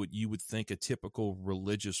do what you would think a typical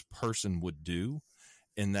religious person would do.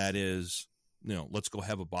 And that is, let's go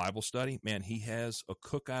have a Bible study. Man, he has a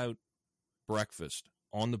cookout breakfast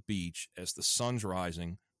on the beach as the sun's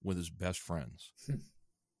rising with his best friends.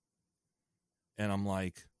 And I'm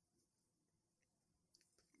like,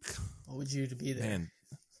 what would you to be there? Man,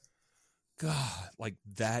 God, like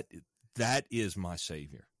that is my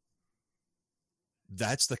Savior.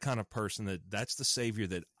 That's the kind of person that's the Savior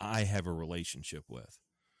that I have a relationship with.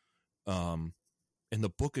 And the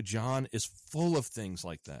book of John is full of things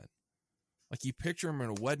like that. Like, you picture him in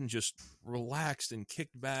a wedding, just relaxed and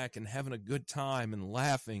kicked back and having a good time and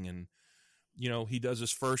laughing. And, he does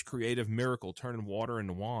his first creative miracle, turning water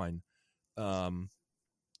into wine.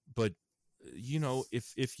 But,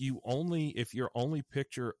 if your only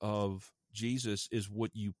picture of Jesus is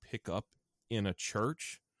what you pick up in a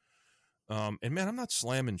church, and man, I'm not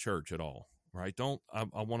slamming church at all, right?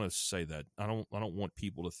 I want to say that. I don't want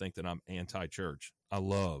people to think that I'm anti-church. I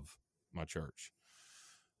love my church.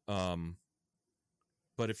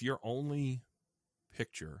 But if your only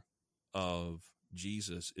picture of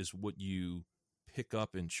Jesus is what you pick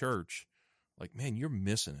up in church, like, man, you're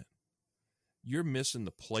missing it. You're missing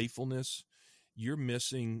the playfulness. You're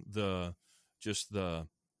missing the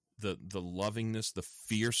lovingness, the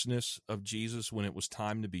fierceness of Jesus when it was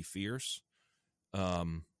time to be fierce.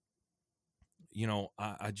 You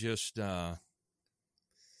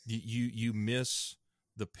miss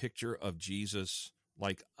the picture of Jesus,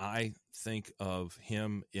 like I think of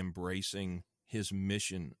him embracing his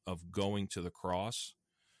mission of going to the cross.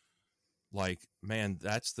 Like, man,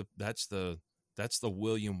 that's the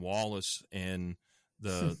William Wallace and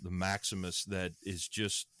the Maximus that is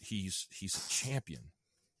just, he's a champion,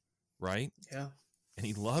 right? Yeah. And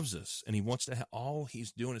he loves us, and he wants to all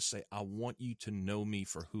he's doing is say, I want you to know me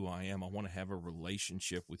for who I am. I want to have a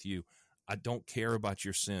relationship with you. I don't care about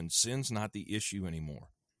your sins. Sin's not the issue anymore.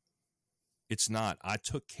 It's not. I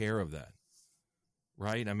took care of that.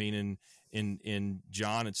 Right? I mean, in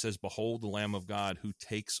John, it says, behold the Lamb of God who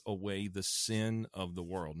takes away the sin of the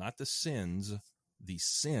world. Not the sins, the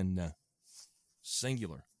sin,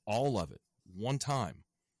 singular, all of it, one time.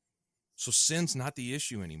 So sin's not the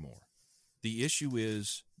issue anymore. The issue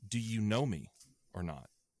is, do you know me or not?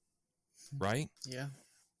 Right? Yeah.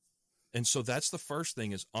 And so that's the first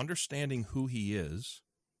thing, is understanding who he is,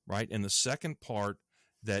 right? And the second part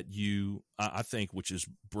that I think, which is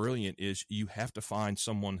brilliant, is you have to find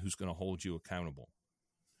someone who's going to hold you accountable,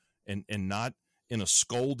 and not in a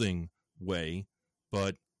scolding way,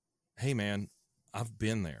 but, hey man, I've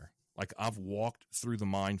been there. Like, I've walked through the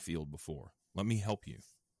minefield before. Let me help you.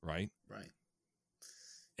 Right. Right.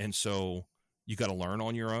 And so you got to learn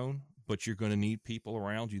on your own, but you're going to need people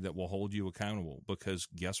around you that will hold you accountable, because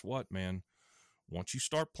guess what, man? Once you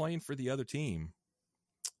start playing for the other team,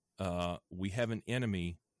 we have an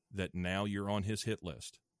enemy that now you're on his hit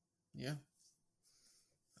list. Yeah,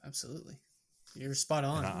 absolutely. You're spot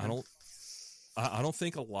on. And I don't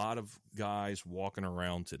think a lot of guys walking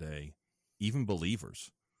around today, even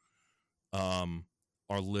believers, are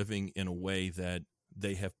living in a way that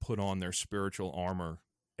they have put on their spiritual armor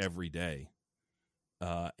every day.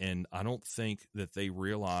 And I don't think that they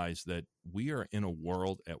realize that we are in a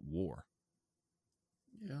world at war.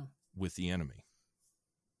 Yeah. With the enemy.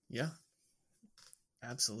 Yeah,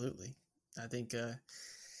 absolutely. I think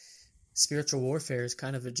spiritual warfare is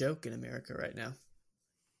kind of a joke in America right now.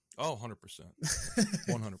 Oh, 100%.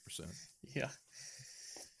 100%. Yeah.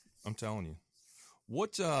 I'm telling you.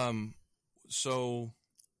 What, so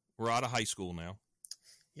we're out of high school now.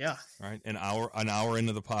 Yeah. Right. An hour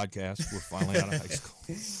into the podcast, we're finally out of high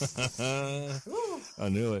school. I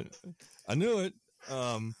knew it.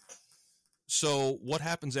 So what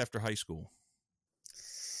happens after high school?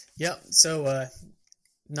 Yep. So,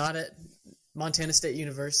 not at Montana State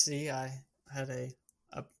University. I had a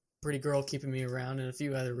pretty girl keeping me around and a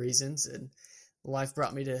few other reasons, and life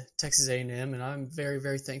brought me to Texas A&M, and I'm very,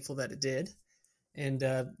 very thankful that it did. And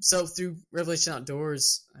so through Revelation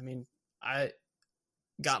Outdoors, I mean, I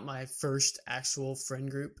got my first actual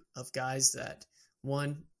friend group of guys that,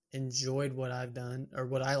 one, enjoyed what I've done or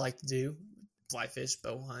what I like to do, fly fish,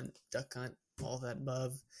 bow hunt, duck hunt, all that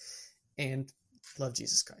above, and love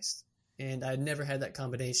Jesus Christ. And I never had that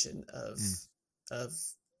combination of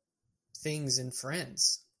things and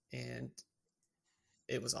friends, and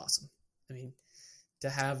it was awesome. I mean, to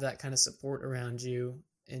have that kind of support around you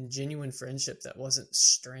and genuine friendship that wasn't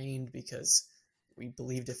strained because we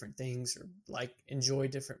believe different things or like enjoy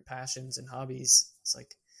different passions and hobbies. It's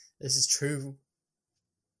like, this is true,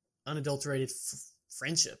 unadulterated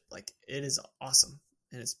friendship. Like, it is awesome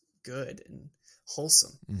and it's good and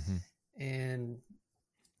wholesome. Mm-hmm. And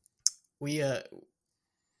we, I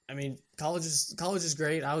mean, college is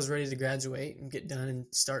great. I was ready to graduate and get done and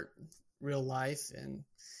start real life. And,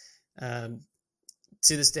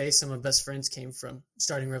 to this day, some of my best friends came from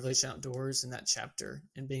starting Revelation Outdoors in that chapter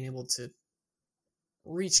and being able to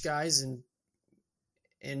reach guys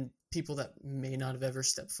and people that may not have ever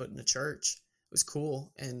stepped foot in a church. It was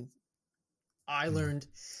cool. And I learned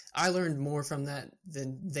more from that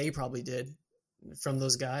than they probably did from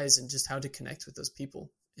those guys, and just how to connect with those people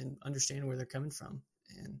and understand where they're coming from.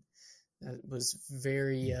 And that was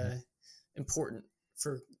very important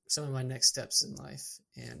for some of my next steps in life.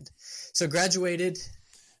 And so graduated.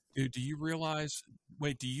 Dude, do you realize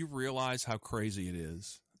how crazy it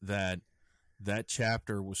is that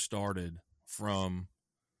chapter was started from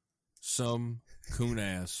some coon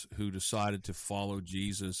ass who decided to follow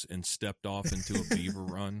Jesus and stepped off into a beaver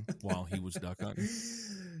run while he was duck hunting?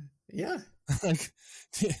 Yeah. Like,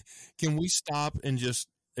 can we stop and just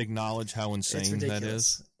acknowledge how insane that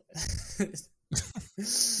is?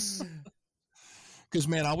 Because,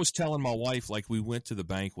 man, I was telling my wife, like, we went to the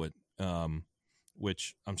banquet,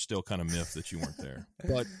 which I'm still kind of miffed that you weren't there.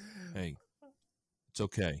 But, hey, it's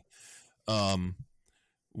okay.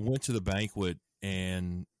 Went to the banquet,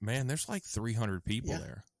 and, man, there's like 300 people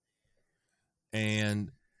there.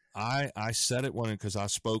 And I said it because I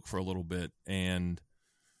spoke for a little bit, and,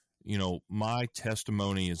 you know, my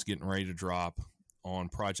testimony is getting ready to drop on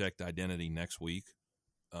Project Identity next week.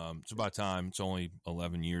 It's about time. It's only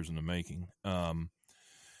 11 years in the making.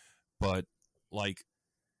 But like,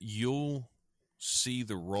 you'll see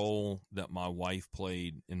the role that my wife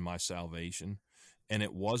played in my salvation. And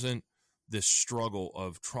it wasn't this struggle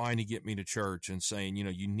of trying to get me to church and saying, you know,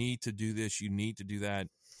 you need to do this, you need to do that.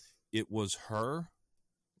 It was her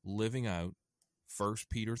living out 1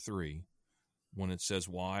 Peter 3, when it says,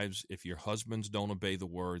 wives, if your husbands don't obey the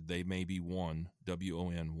word, they may be won,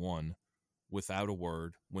 W-O-N, won, without a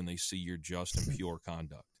word when they see your just and pure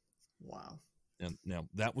conduct. Wow. And now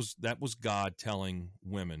that was God telling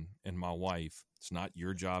women and my wife, it's not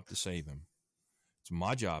your job to save him. It's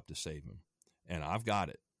my job to save him. And I've got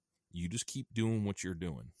it. You just keep doing what you're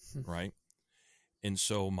doing, right? And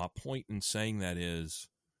so my point in saying that is,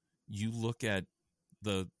 you look at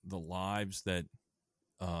the lives that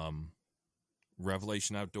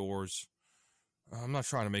Revelation Outdoors, I'm not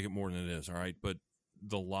trying to make it more than it is, all right? But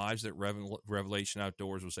the lives that Revelation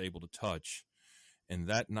Outdoors was able to touch. And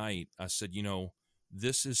that night I said, you know,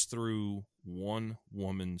 this is through one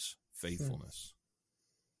woman's faithfulness.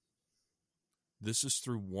 This is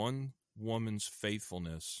through one woman's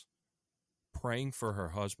faithfulness, praying for her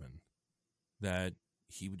husband that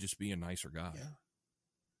he would just be a nicer guy.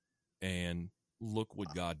 Yeah. And look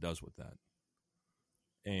what God does with that.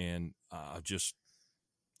 And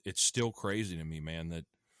it's still crazy to me, man, that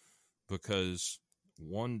because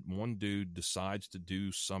one dude decides to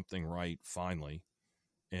do something right finally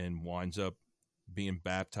and winds up being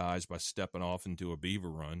baptized by stepping off into a beaver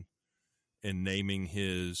run and naming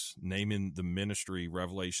the ministry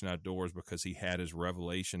Revelation Outdoors because he had his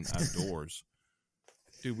revelation outdoors.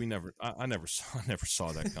 Dude, I never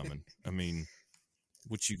saw that coming. I mean,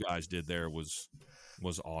 what you guys did there was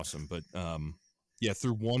awesome. But yeah,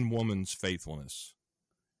 through one woman's faithfulness,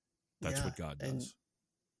 that's what God does. And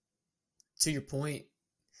to your point,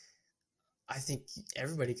 I think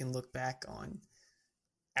everybody can look back on,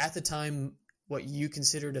 at the time, what you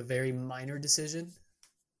considered a very minor decision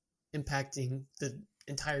impacting the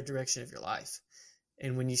entire direction of your life.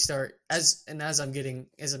 And when you start, as I'm getting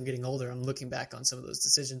older, I'm looking back on some of those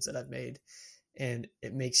decisions that I've made, and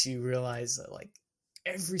it makes you realize that, like,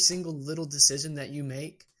 every single little decision that you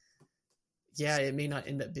make, yeah, it may not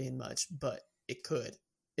end up being much, but it could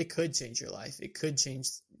change your life. It could change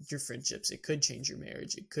your friendships. It could change your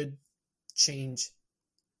marriage. It could change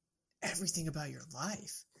everything about your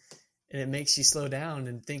life. And it makes you slow down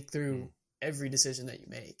and think through every decision that you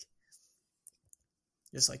make.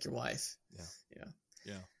 Just like your wife.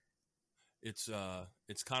 Yeah. It's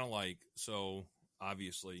kind of like, so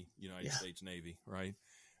obviously United States Navy, right?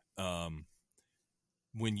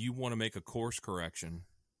 When you want to make a course correction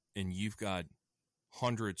and you've got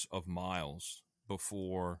hundreds of miles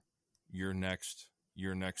before your next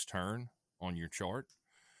turn on your chart,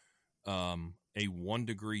 a 1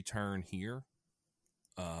 degree turn here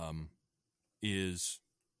or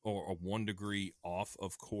a 1 degree off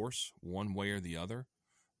of course, one way or the other.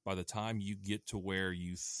 By the time you get to where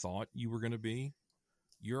you thought you were going to be,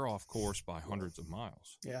 you're off course by hundreds of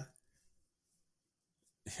miles. Yeah.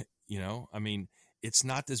 I mean, it's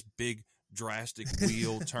not this big drastic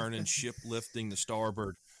wheel turning, ship lifting the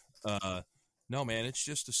starboard. No, man, it's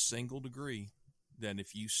just a single degree that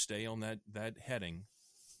if you stay on that heading,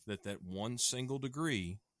 that one single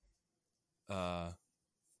degree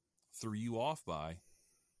threw you off by,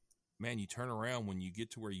 man, you turn around when you get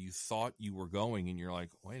to where you thought you were going and you're like,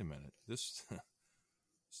 wait a minute, this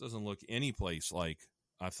doesn't look any place like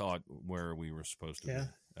I thought where we were supposed to be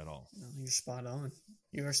at all. No, you're spot on.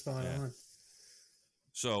 You are spot on.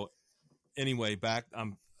 So anyway, back, I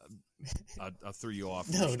threw you off.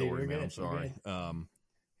 No, the story, dude, man. I'm sorry.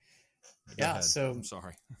 So I'm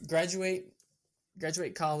sorry. Graduate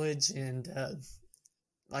college, and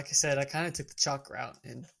like I said, I kind of took the chalk route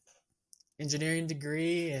and engineering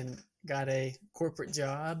degree, and got a corporate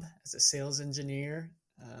job as a sales engineer.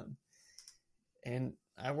 And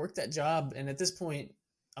I worked that job, and at this point,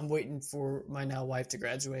 I'm waiting for my now wife to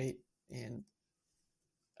graduate and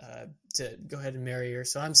to go ahead and marry her.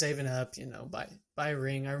 So I'm saving up, buy a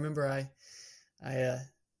ring. I remember I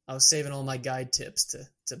was saving all my guide tips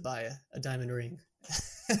to buy a diamond ring.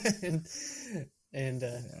 But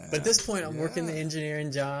at this point, I'm working the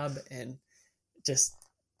engineering job, and just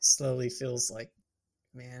slowly feels like,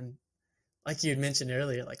 man, like you had mentioned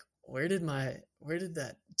earlier, like, where did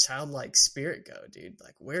that childlike spirit go, dude?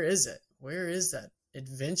 Like, where is it? Where is that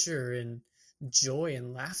adventure and joy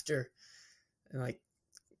and laughter? And like,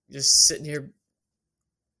 just sitting here,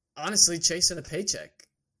 honestly, chasing a paycheck.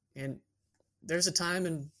 And there's a time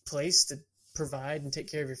and place to provide and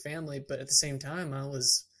take care of your family, but at the same time,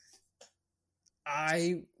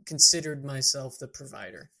 I considered myself the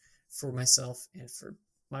provider for myself and for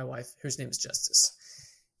my wife, whose name is Justice.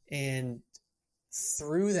 And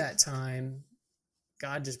through that time,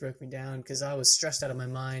 God just broke me down because I was stressed out of my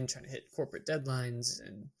mind trying to hit corporate deadlines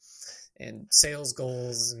and sales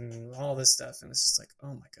goals and all this stuff. And it's just like,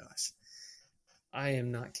 oh my gosh, I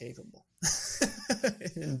am not capable.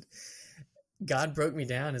 And God broke me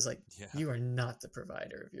down as like, you are not the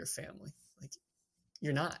provider of your family. Like,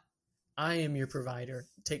 you're not. I am your provider.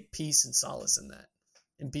 Take peace and solace in that.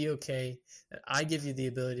 And be okay that I give you the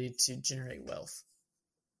ability to generate wealth.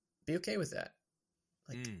 Be okay with that.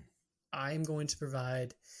 Like, I'm going to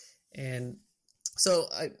provide. And so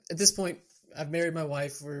at this point, I've married my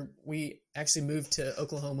wife. We actually moved to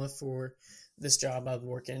Oklahoma for this job I was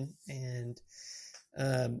working. And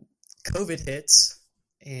COVID hits.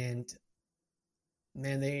 And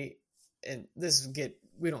man, we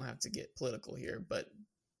don't have to get political here, but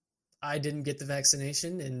I didn't get the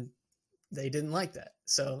vaccination and they didn't like that.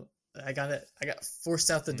 So I got forced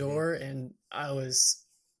out the door, and I was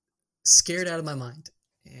scared out of my mind.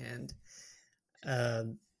 And I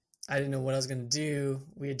didn't know what I was going to do.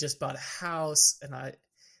 We had just bought a house, and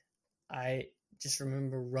I just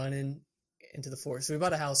remember running into the forest. We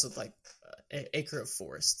bought a house with like an acre of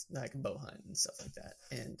forest that I could bow hunt and stuff like that.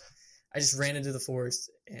 And I just ran into the forest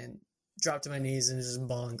and dropped to my knees and just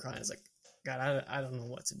bawling, crying. I was like, God, I don't know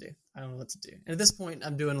what to do. I don't know what to do. And at this point,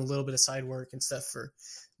 I'm doing a little bit of side work and stuff for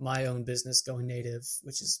my own business, Going Native,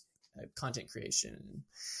 which is content creation and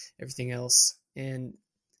everything else. And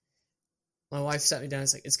my wife sat me down and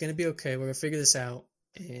was like, it's going to be okay. We're going to figure this out.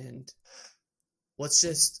 And let's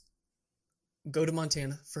just go to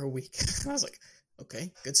Montana for a week. I was like,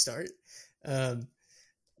 okay, good start.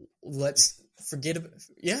 Let's forget about,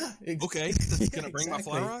 okay. Can I bring my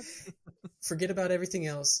fly rod? Forget about everything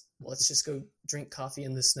else. Let's just go drink coffee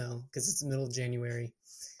in the snow because it's the middle of January.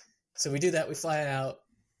 So we do that. We fly out,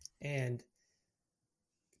 and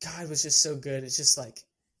God was just so good. It's just like,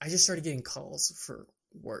 I just started getting calls for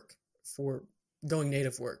work, for Going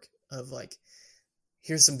Native work, of like,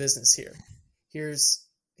 here's some business here. Here's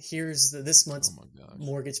this month's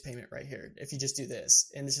mortgage payment right here. If you just do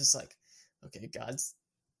this. And it's just like, okay, God's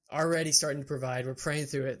already starting to provide. We're praying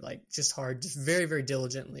through it, like, just hard, just very, very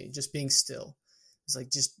diligently, just being still. It's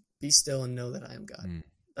like, just be still and know that I am God.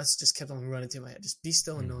 That's just kept on running through my head. Just be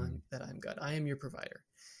still and know that I am God. I am your provider.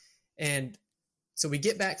 And so we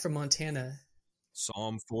get back from Montana.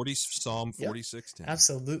 Psalm 46:10. Yep,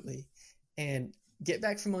 absolutely. And get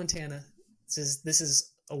back from Montana. This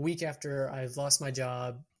is a week after I've lost my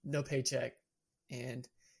job, no paycheck, and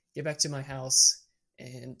get back to my house,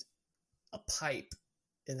 and a pipe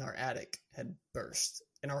in our attic had burst.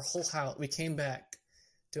 And our whole house, we came back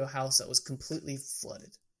to a house that was completely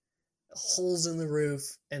flooded. Holes in the roof,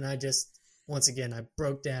 and I just, once again, I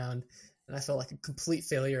broke down, and I felt like a complete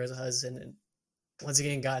failure as a husband. And once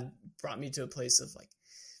again, God brought me to a place of like,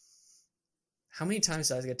 how many times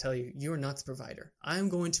do I gotta tell you, you are not the provider. I'm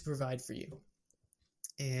going to provide for you.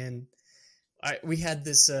 And we had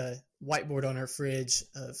this whiteboard on our fridge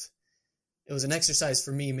it was an exercise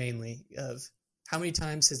for me mainly, of how many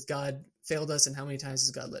times has God failed us and how many times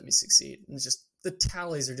has God let me succeed. And it's just, the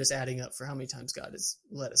tallies are just adding up for how many times God has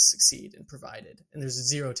let us succeed and provided. And there's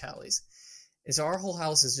 0 tallies. And so our whole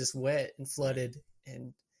house is just wet and flooded,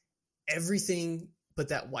 and everything but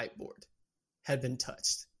that whiteboard had been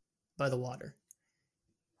touched by the water.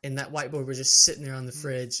 And that whiteboard was just sitting there on the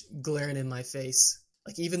fridge, glaring in my face.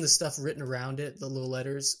 Like, even the stuff written around it, the little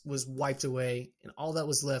letters, was wiped away. And all that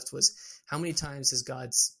was left was, how many times has God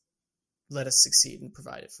let us succeed and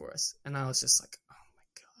provided for us? And I was just like,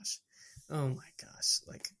 oh my gosh.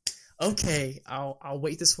 Like, okay, I'll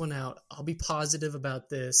wait this one out. I'll be positive about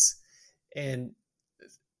this. And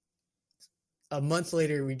a month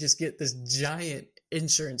later, we just get this giant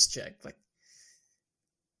insurance check. Like,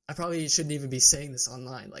 I probably shouldn't even be saying this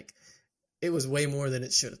online. Like, it was way more than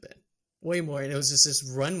it should have been. Way more. And it was just this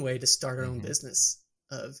runway to start our own business.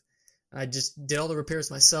 I just did all the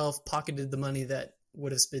repairs myself, pocketed the money that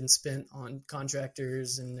would have been spent on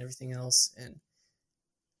contractors and everything else. And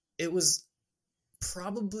it was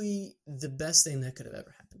probably the best thing that could have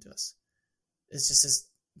ever happened to us. It's just this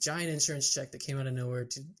giant insurance check that came out of nowhere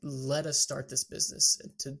to let us start this business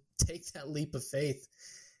and to take that leap of faith.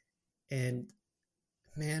 And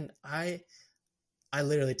man, I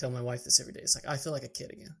literally tell my wife this every day. It's like, I feel like a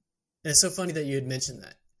kid again. And it's so funny that you had mentioned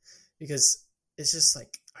that, because it's just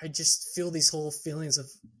like, I just feel these whole feelings of,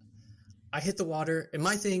 I hit the water, and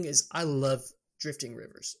my thing is, I love drifting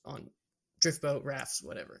rivers on drift boat, rafts,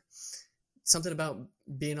 whatever. Something about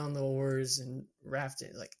being on the oars and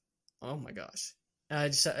rafting, like, oh my gosh.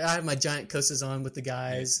 I have my giant Kosas on with the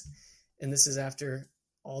guys, and this is after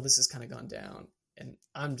all this has kind of gone down, and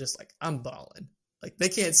I'm just like, I'm balling. Like, they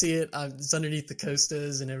can't see it. It's underneath the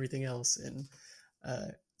Costas and everything else, and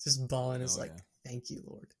just balling is thank you,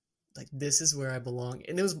 Lord. Like, this is where I belong.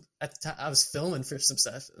 And it was at the time I was filming for some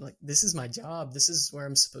stuff. Like, this is my job. This is where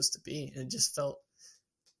I'm supposed to be. And it just felt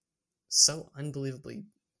so unbelievably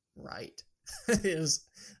right. It was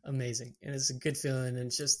amazing, and it's a good feeling. And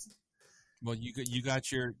it's just, well, you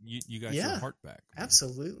got your heart back, man.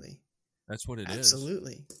 Absolutely. That's what it is.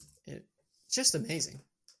 Absolutely. It's just amazing.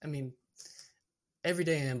 I mean, every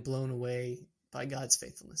day I'm blown away by God's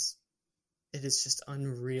faithfulness. It is just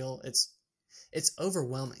unreal. It's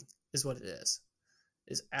overwhelming is what it is.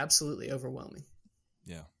 It's absolutely overwhelming.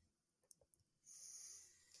 Yeah.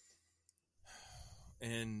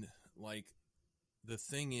 And like, the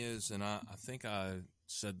thing is, and I think I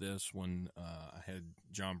said this when I had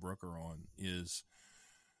John Brooker on, is,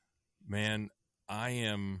 man,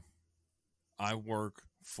 I work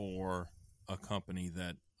for a company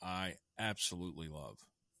that I absolutely love.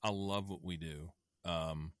 I love what we do.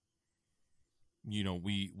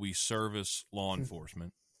 We service law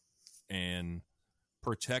enforcement, and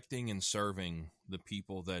protecting and serving the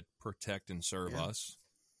people that protect and serve us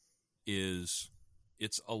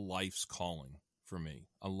it's a life's calling for me.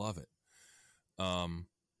 I love it.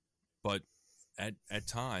 But at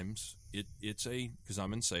times it's because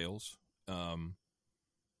I'm in sales, I'm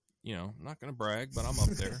not going to brag, but I'm up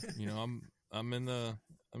there. I'm in the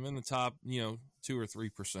top, 2 or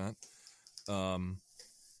 3%.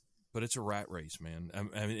 But it's a rat race, man.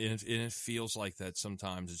 I mean, and it feels like that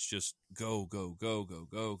sometimes. It's just go, go, go, go,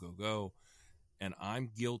 go, go, go. And I'm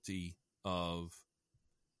guilty of,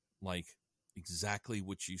 like, exactly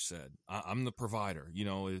what you said. I'm the provider.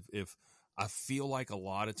 If I feel like a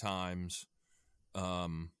lot of times,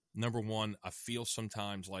 number one, I feel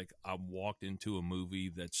sometimes like I walked into a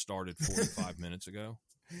movie that started 45 minutes ago,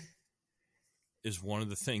 is one of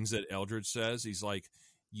the things that Eldredge says. He's like,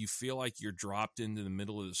 you feel like you're dropped into the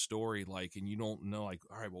middle of the story, like, and you don't know, like,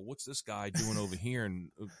 all right, well, what's this guy doing over here? And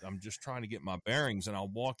I'm just trying to get my bearings, and I'll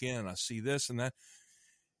walk in and I see this and that.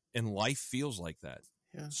 And life feels like that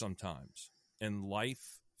sometimes. And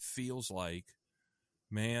life feels like,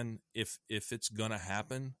 man, if it's going to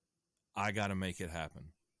happen, I got to make it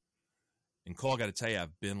happen. And Cole, I got to tell you,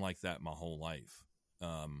 I've been like that my whole life.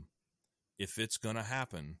 If it's going to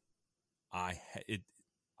happen, I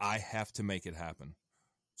have to make it happen.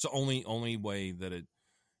 It's the only way that it,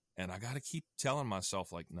 and I got to keep telling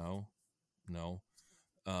myself, like, no.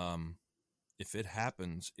 If it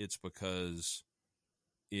happens, it's because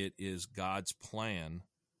it is God's plan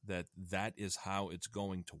that is how it's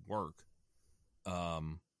going to work.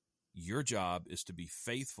 Your job is to be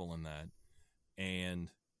faithful in that, and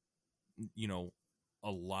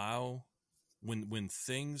allow when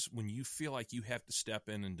you feel like you have to step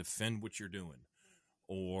in and defend what you're doing,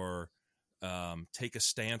 or take a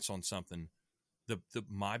stance on something.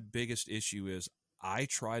 My biggest issue is I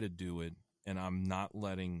try to do it, and I'm not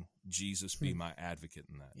letting Jesus be my advocate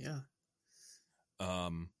in that. Yeah.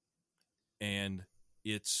 And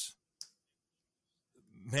it's,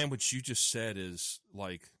 man, what you just said is,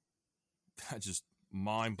 like, just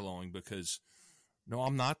mind blowing, because no,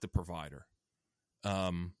 I'm not the provider.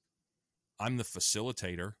 I'm the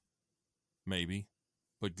facilitator, maybe,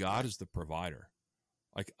 but God is the provider.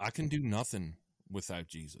 Like, I can do nothing without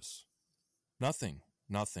Jesus. Nothing.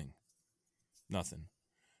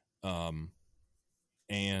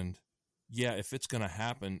 And yeah, if it's going to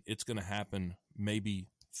happen, it's going to happen maybe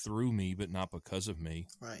through me, but not because of me.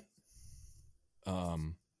 Right.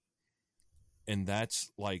 And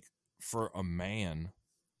that's, like, for a man,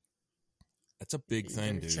 that's a big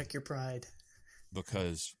thing, dude. Check your pride.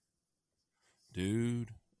 Because,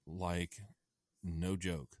 dude, like, no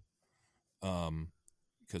joke.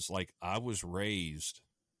 Because, like, I was raised,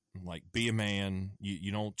 like, be a man.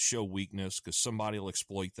 You don't show weakness, because somebody will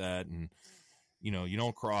exploit that. And, you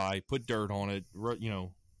don't cry, put dirt on it,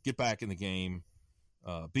 get back in the game,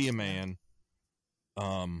 be a man.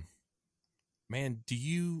 Man, do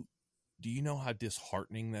you know how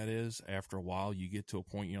disheartening that is? After a while, you get to a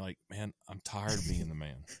point, you're like, man, I'm tired of being the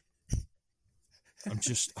man. I'm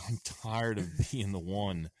tired of being the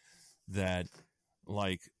one that,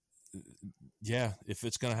 like, yeah, if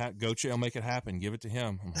it's going to Goche, I'll make it happen. Give it to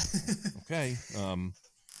him. I'm like, okay.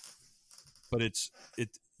 But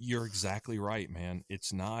you're exactly right, man.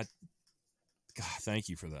 It's not, God, thank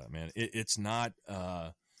you for that, man. It's not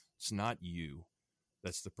you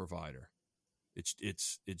that's the provider.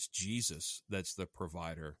 It's Jesus that's the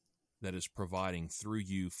provider. that is providing through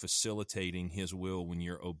you, facilitating his will when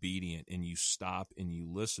you're obedient and you stop and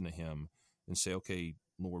you listen to him and say, okay,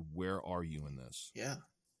 Lord, where are you in this? Yeah.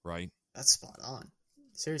 Right? That's spot on.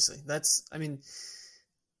 Seriously.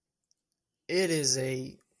 It is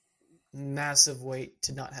a massive weight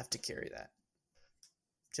to not have to carry that.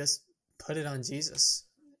 Just put it on Jesus.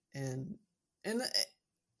 And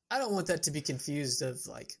I don't want that to be confused of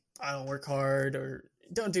like, I don't work hard or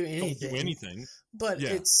don't do anything. Don't do anything. But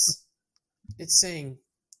it's saying,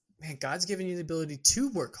 man, God's given you the ability to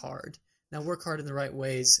work hard. Now work hard in the right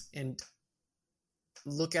ways and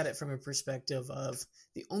look at it from a perspective of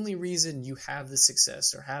the only reason you have this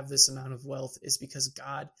success or have this amount of wealth is because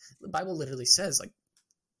God, the Bible literally says, like,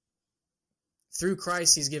 through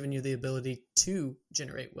Christ, he's given you the ability to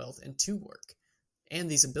generate wealth and to work and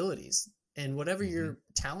these abilities. And whatever your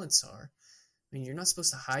talents are, I mean, you're not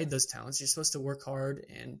supposed to hide those talents. You're supposed to work hard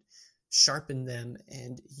and sharpen them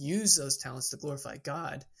and use those talents to glorify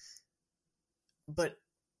God. But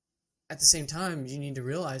at the same time, you need to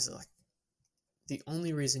realize that, like, the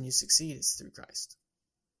only reason you succeed is through Christ.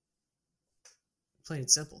 Plain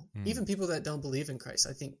and simple. Even people that don't believe in Christ,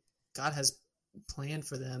 I think God has planned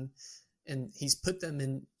for them and he's put them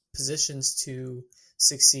in positions to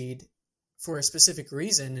succeed for a specific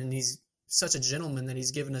reason. And he's such a gentleman that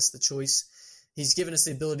he's given us the choice. He's given us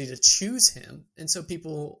the ability to choose him. And so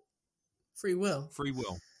people, free will.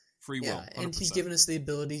 Yeah, and he's given us the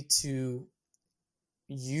ability to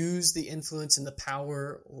use the influence and the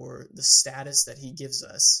power or the status that he gives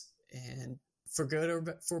us, and for good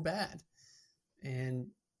or for bad. And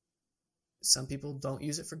some people don't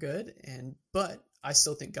use it for good, but I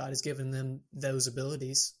still think God has given them those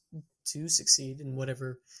abilities to succeed in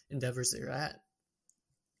whatever endeavors they're at.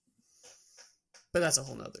 But that's a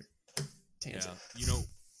whole nother tangent. Yeah,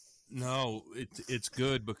 no, it's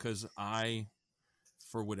good because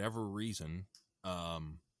for whatever reason,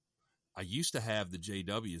 I used to have the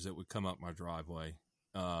JWs that would come up my driveway.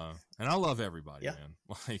 And I love everybody, man.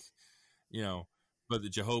 Like, but the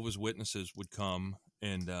Jehovah's Witnesses would come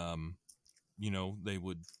and, they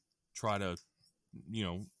would try to,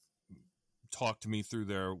 talk to me through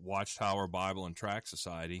their Watchtower Bible and Tract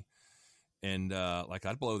Society. And,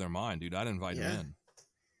 I'd blow their mind, dude. I'd invite them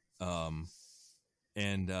in.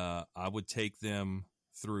 And I would take them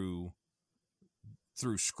through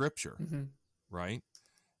scripture, right?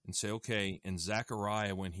 And say, okay, in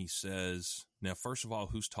Zechariah, when he says, now, first of all,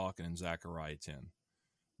 who's talking in Zechariah 10?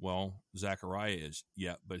 Well, Zechariah is,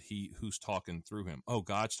 but who's talking through him? Oh,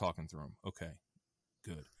 God's talking through him. Okay,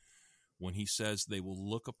 good. When he says, they will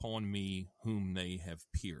look upon me whom they have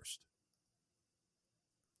pierced.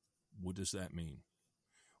 What does that mean?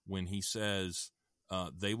 When he says,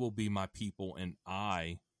 they will be my people and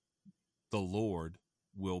I, the Lord,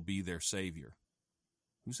 will be their Savior.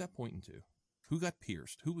 Who's that pointing to? Who got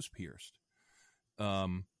pierced? Who was pierced?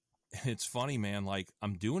 It's funny, man. Like,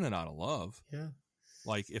 I'm doing it out of love. Yeah.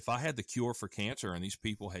 Like, if I had the cure for cancer and these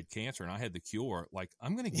people had cancer and I had the cure, like,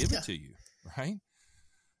 I'm going to give it to you, right?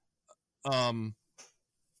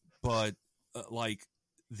 But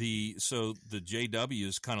the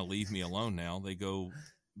JWs kind of leave me alone now. They go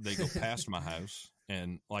past my house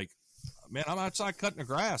and, like, man, I'm outside cutting the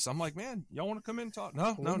grass. I'm like, man, y'all want to come in and talk?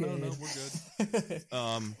 No, we're good.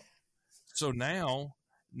 So now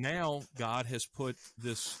God has put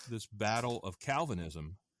this battle of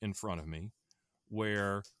Calvinism in front of me,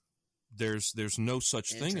 where there's no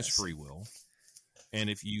such thing as free will. And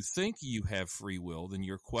if you think you have free will, then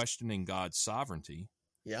you're questioning God's sovereignty.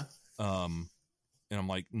 Yeah. And I'm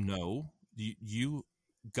like, no,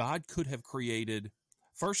 God could have created.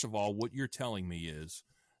 First of all, what you're telling me is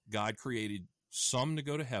God created some to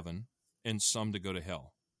go to heaven and some to go to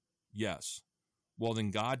hell. Yes. Well,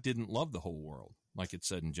 then God didn't love the whole world, like it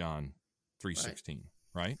said in John 3:16,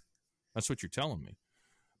 right? That's what you're telling me.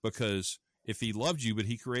 Because if he loved you, but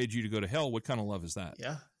he created you to go to hell, what kind of love is that?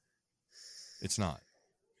 Yeah. It's not.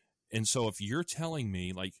 And so if you're telling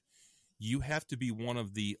me, like, you have to be one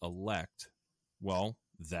of the elect, well,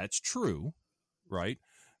 that's true, right?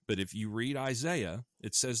 But if you read Isaiah,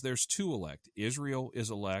 it says there's two elect. Israel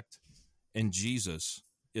is elect and Jesus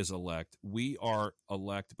is elect. We are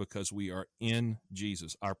elect because we are in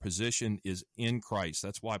Jesus. Our position is in Christ.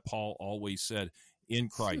 That's why Paul always said, in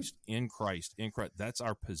Christ, in Christ, in Christ. That's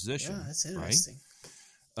our position. Yeah, that's interesting.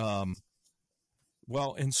 Right?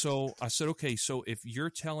 Well, and so I said, okay, so if you're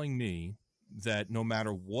telling me that no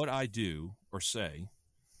matter what I do or say,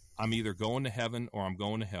 I'm either going to heaven or I'm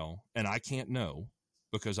going to hell, and I can't know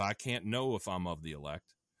because I can't know if I'm of the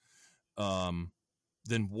elect,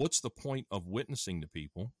 then what's the point of witnessing to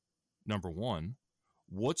people? Number one,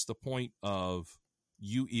 what's the point of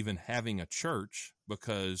you even having a church,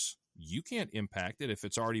 because you can't impact it if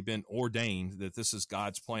it's already been ordained that this is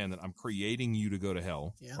God's plan, that I'm creating you to go to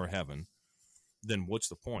hell or heaven. Then what's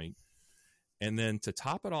the point? And then to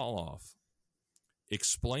top it all off,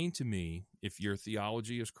 explain to me, if your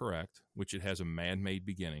theology is correct, which it has a man-made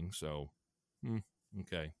beginning, so,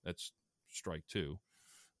 okay, that's strike two.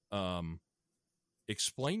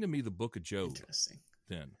 Explain to me the book of Job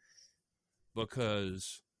then.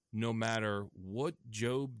 Because no matter what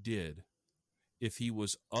Job did, if he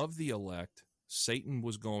was of the elect, Satan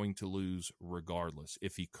was going to lose regardless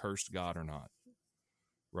if he cursed God or not.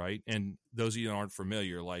 Right? And those of you that aren't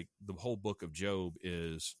familiar, like the whole book of Job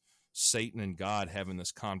is Satan and God having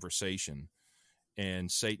this conversation, and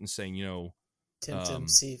Satan saying, tempt him,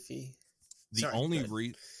 see if he. The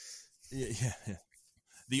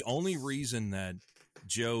only reason that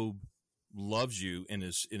Job loves you and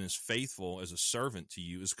is faithful as a servant to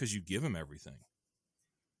you is because you give him everything.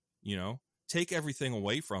 Take everything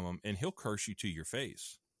away from him and he'll curse you to your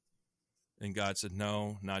face. And God said,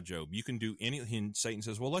 no, not Job. You can do anything. And Satan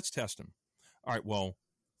says, well, let's test him. All right, well,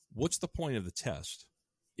 what's the point of the test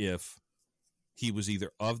if he was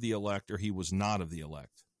either of the elect or he was not of the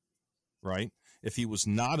elect, right? If he was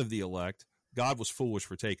not of the elect, God was foolish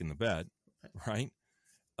for taking the bet, right?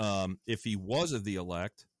 If he was of the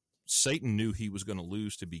elect, Satan knew he was going to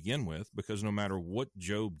lose to begin with, because no matter what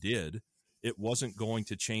Job did, it wasn't going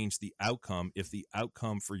to change the outcome if the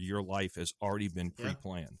outcome for your life has already been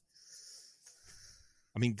pre-planned.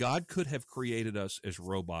 I mean, God could have created us as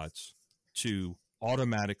robots to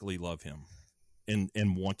automatically love him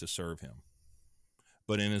and want to serve him.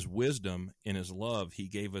 But in his wisdom, in his love, he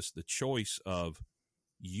gave us the choice of,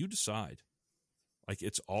 you decide. Like,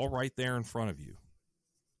 it's all right there in front of you.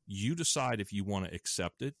 You decide if you want to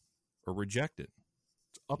accept it or reject it.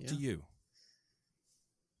 It's up to you.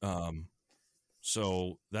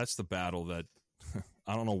 So that's the battle that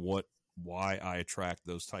I don't know why I attract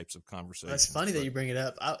those types of conversations. That's funny that you bring it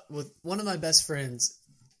up. With one of my best friends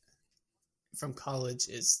from college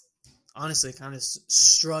is honestly kind of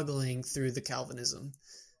struggling through the Calvinism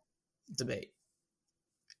debate.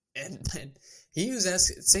 And he was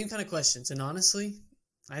asking the same kind of questions. And honestly,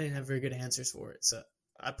 I didn't have very good answers for it. So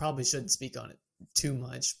I probably shouldn't speak on it too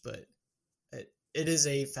much, but it is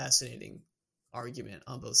a fascinating argument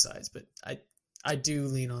on both sides. But I do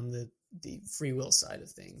lean on the free will side of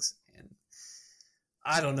things. And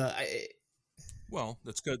I don't know. Well,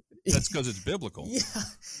 that's good. That's because it's biblical.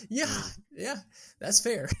 Yeah. That's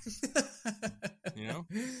fair.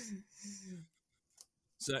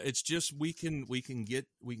 So it's just we can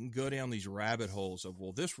go down these rabbit holes of,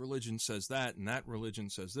 well, this religion says that and that religion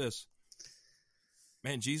says this.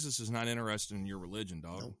 Man, Jesus is not interested in your religion,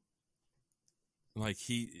 dog. Nope. Like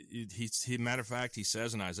he matter of fact, he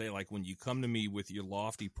says in Isaiah, like, when you come to me with your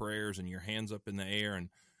lofty prayers and your hands up in the air, and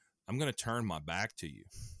I'm going to turn my back to you.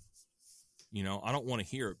 I don't want to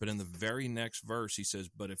hear it. But in the very next verse, he says,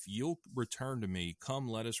 but if you'll return to me, come,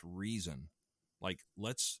 let us reason. Like,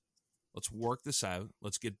 let's work this out.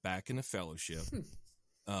 Let's get back into fellowship.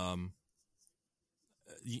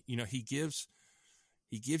 He gives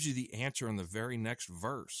you the answer in the very next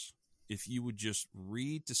verse. If you would just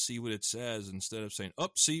read to see what it says, instead of saying,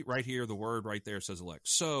 see, right here, the word right there says elect.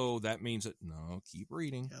 So that means that, no, keep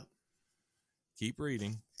reading. Yeah. Keep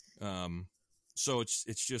reading. So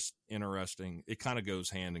it's just interesting. It kind of goes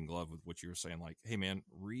hand in glove with what you were saying. Like, hey, man,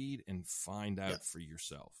 read and find out for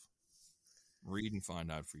yourself. Read and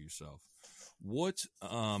find out for yourself. Let's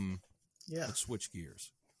switch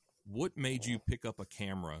gears. What made you pick up a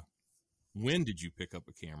camera? When did you pick up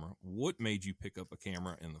a camera? What made you pick up a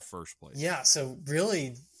camera in the first place? Yeah, so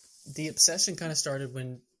really the obsession kind of started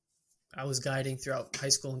when I was guiding throughout high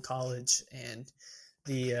school and college, and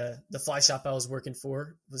the fly shop I was working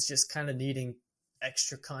for was just kind of needing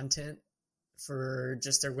extra content for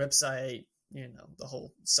just their website, the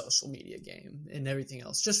whole social media game and everything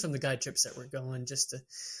else, just from the guide trips that were going, just to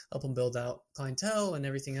help them build out clientele and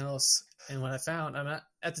everything else. And what I found,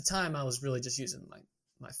 at the time, I was really just using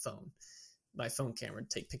my phone camera to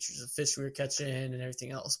take pictures of fish we were catching and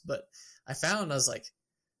everything else. But I was like,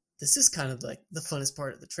 this is kind of like the funnest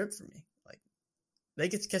part of the trip for me. Like, they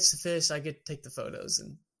get to catch the fish, I get to take the photos,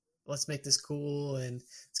 and let's make this cool. And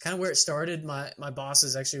it's kind of where it started. My boss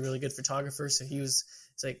is actually a really good photographer. So it's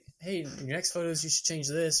like, hey, in your next photos, you should change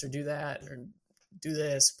this or do that or do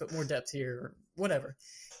this, put more depth here or whatever.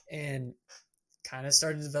 And kind of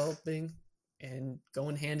started developing and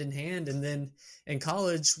going hand in hand. And then in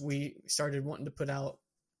college, we started wanting to put out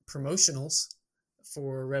promotionals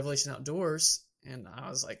for Revelation Outdoors. And I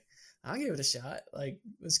was like, I'll give it a shot. Like,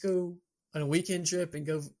 let's go on a weekend trip and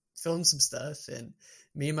go filmed some stuff, and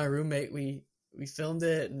me and my roommate, we filmed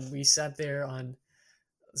it, and we sat there on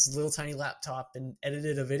this little tiny laptop and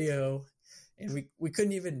edited a video, and we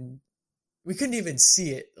couldn't even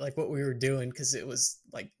see it, like what we were doing, because it was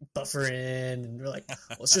like buffering, and we're like, well,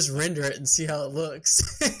 let's just render it and see how it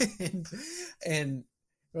looks. and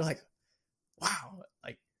we're like, wow,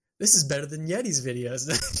 like this is better than Yeti's videos.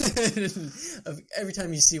 Every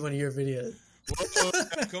time you see one of your videos, whoa,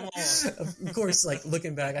 come on. Of course, like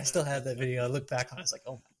looking back, I still have that video. I look back on it, it's like,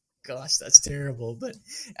 oh my gosh, that's terrible. But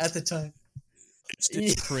at the time,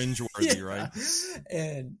 it's cringeworthy, right?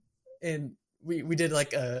 And we did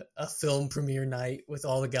like a film premiere night with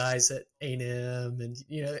all the guys at A&M, and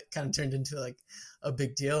it kind of turned into like a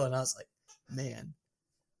big deal. And I was like, man,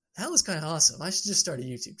 that was kind of awesome. I should just start a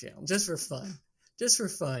YouTube channel just for fun.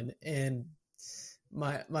 And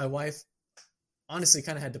my wife honestly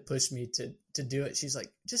kind of had to push me to do it. She's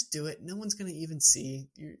like, just do it. No one's going to even see.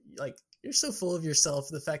 You're so full of yourself.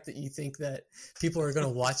 The fact that you think that people are going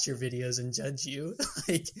to watch your videos and judge you,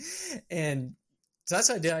 and so that's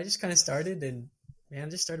what I did. I just kind of started, and man, I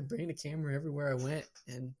just started bringing the camera everywhere I went,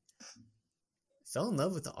 and fell in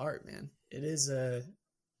love with the art, man. It is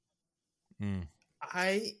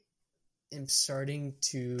I am starting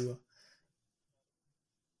to,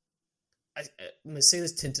 I'm going to say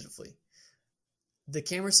this tentatively. The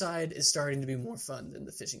camera side is starting to be more fun than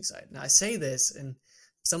the fishing side. Now I say this, and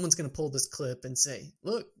someone's going to pull this clip and say,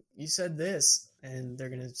 look, you said this, and they're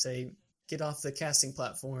going to say, get off the casting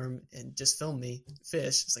platform and just film me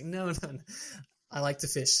fish. It's like, no. I like to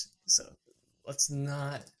fish, so let's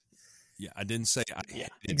not. Yeah, I didn't say.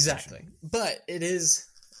 Exactly. Fishing. But it is.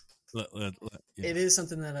 Yeah. It is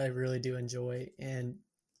something that I really do enjoy, and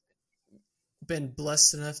been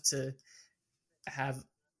blessed enough to have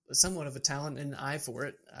somewhat of a talent and eye for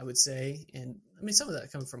it, I would say. And I mean, some of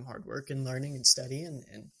that comes from hard work and learning and studying,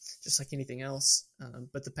 and just like anything else.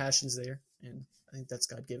 But the passion's there, and I think that's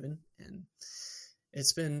God-given, and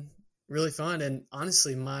it's been really fun. And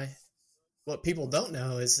honestly, what people don't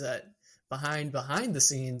know is that behind the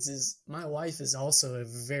scenes is my wife is also a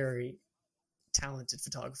very talented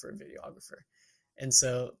photographer and videographer, and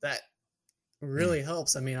so that really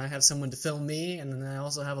helps. I mean, I have someone to film me, and then I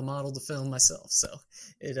also have a model to film myself, so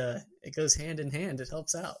it goes hand in hand. It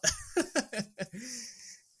helps out.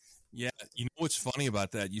 Yeah, you know what's funny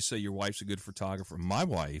about that? You say your wife's a good photographer. My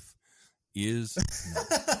wife is.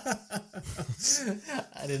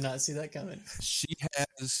 I did not see that coming. She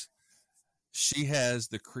has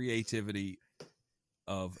the creativity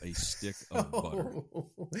of a stick of butter.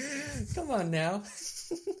 Come on now.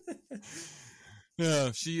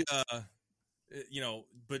 Yeah, she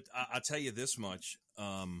but I tell you this much,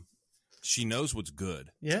 she knows what's good.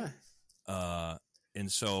 Yeah. And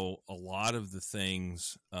so a lot of the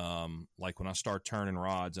things, like when I start turning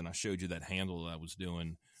rods, and I showed you that handle that I was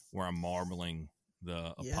doing where I'm marbling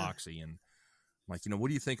the epoxy, and I'm like, what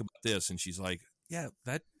do you think about this? And she's like, yeah,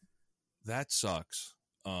 that sucks.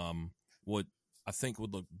 What I think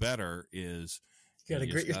would look better is you gotta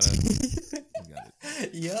grit your teeth.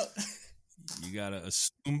 Yep. You gotta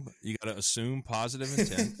assume positive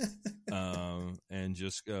intent, and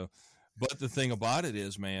just go. But the thing about it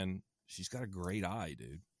is, man, she's got a great eye,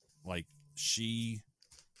 dude. Like she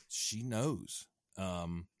knows.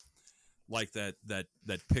 Like that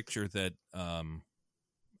picture that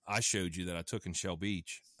I showed you that I took in Shell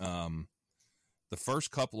Beach. The first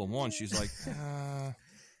couple of ones, she's like,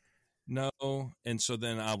 no. And so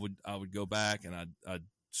then I would go back, and I'd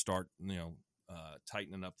start,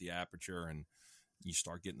 tightening up the aperture, and you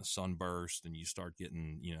start getting the sunburst, and you start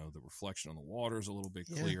getting, the reflection on the water is a little bit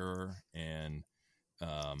clearer. And,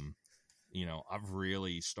 I've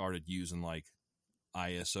really started using like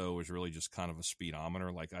ISO is really just kind of a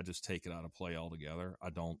speedometer. Like I just take it out of play altogether. I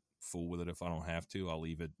don't fool with it if I don't have to. I'll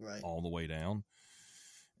leave it all the way down.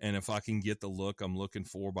 And if I can get the look I'm looking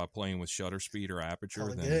for by playing with shutter speed or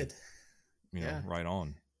aperture, then good. Right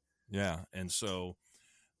on. Yeah. And so,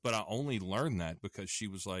 but I only learned that because she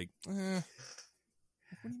was like, what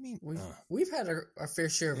do you mean? We've had our fair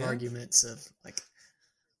share of arguments of like,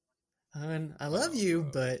 I love you,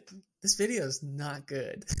 but this video is not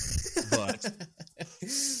good. But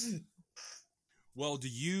well, do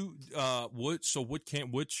you what's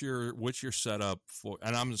your setup for?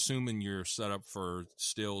 And I'm assuming your setup for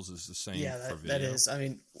stills is the same. Yeah, for video. That is. I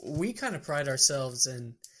mean, we kind of pride ourselves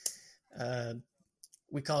in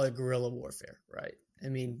we call it guerrilla warfare, right? I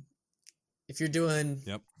mean, if you're doing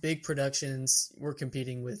big productions, we're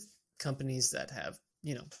competing with companies that have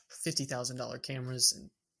 $50,000 cameras and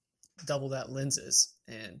double that lenses.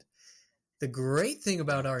 And the great thing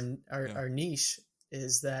about our niche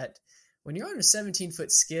is that when you're on a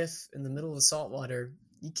 17-foot skiff in the middle of the saltwater,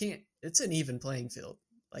 you can't. It's an even playing field.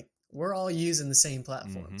 Like we're all using the same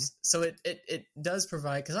platforms, so it does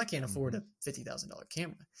provide, because I can't afford a $50,000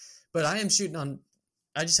 camera, but I am shooting on.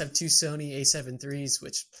 I just have two Sony A7 IIIs,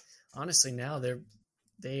 which honestly now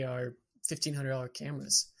they are $1,500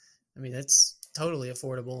 cameras. I mean, that's totally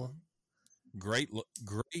affordable. Great low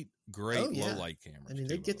light cameras. I mean,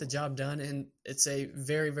 they get the job done, and it's a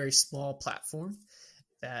very, very small platform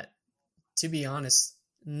that, to be honest,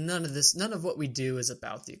 none of what we do is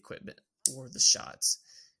about the equipment or the shots.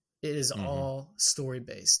 It is all story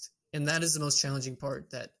based. And that is the most challenging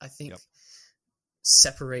part that I think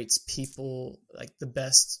separates people like the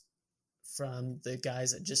best from the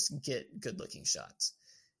guys that just get good looking shots.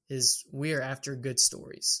 Is we are after good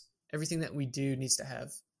stories. Everything that we do needs to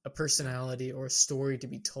have a personality or a story to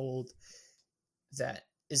be told that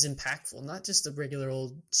is impactful, not just a regular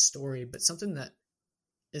old story, but something that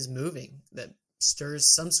is moving, that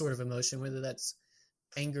stirs some sort of emotion, whether that's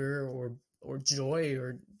anger or joy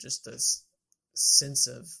or just a sense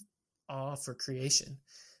of awe for creation.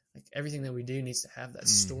 Like everything that we do needs to have that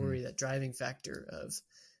story, that driving factor of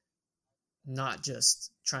not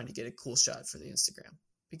just trying to get a cool shot for the Instagram,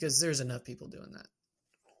 because there's enough people doing that.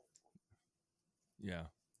 Yeah.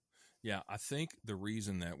 Yeah. I think the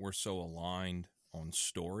reason that we're so aligned on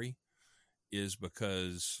story is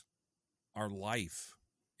because our life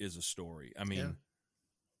is a story. I mean,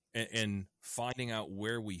 and finding out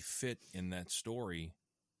where we fit in that story,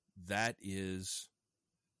 that is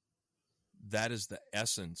the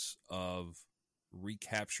essence of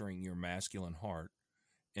recapturing your masculine heart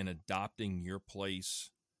and adopting your place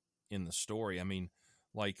in the story. I mean,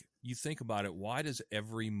 like you think about it, why does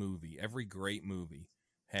every great movie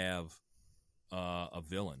have a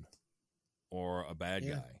villain or a bad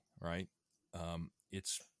guy, right?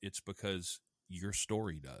 It's because your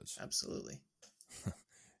story does. Absolutely.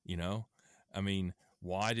 You know, I mean,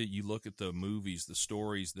 why did you look at the movies, the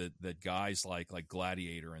stories that guys like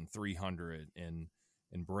Gladiator and 300 and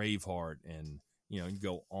Braveheart and, you know, you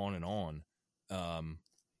go on and on.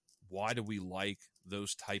 Why do we like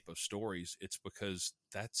those type of stories? It's because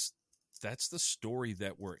that's the story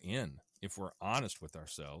that we're in. If we're honest with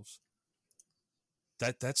ourselves,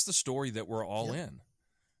 that's the story that we're all in.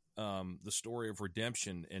 The story of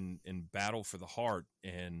redemption and battle for the heart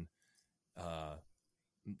and,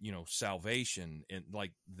 you know, salvation, and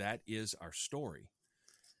like that is our story.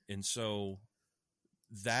 And so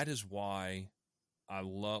that is why I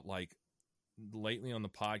love, like, lately on the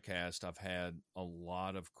podcast, I've had a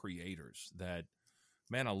lot of creators that,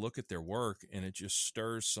 man, I look at their work and it just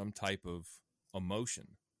stirs some type of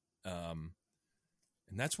emotion. And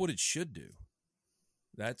that's what it should do.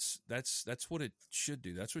 That's what it should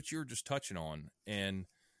do. That's what you were just touching on. And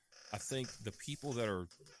I think the people that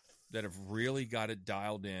have really got it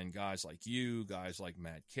dialed in, guys like you, guys like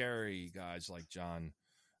Matt Carey, guys like John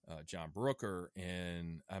Brooker,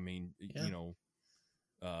 and I mean, you know,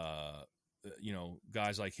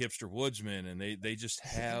 guys like Hipster Woodsman, and they just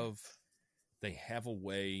have a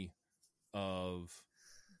way of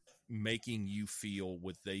making you feel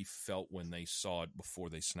what they felt when they saw it before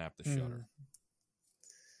they snapped the shutter.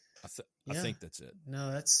 I think that's it.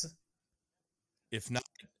 No, that's, if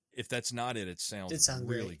that's not it, it sounds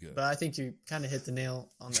really good. But I think you kind of hit the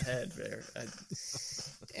nail on the head there.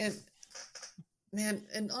 And man,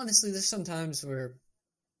 and honestly, there's some times where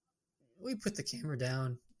we put the camera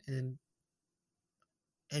down and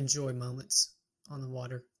enjoy moments on the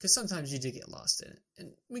water, because sometimes you do get lost in it,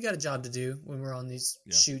 and we got a job to do when we're on these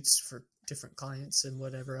shoots for different clients and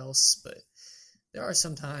whatever else. But there are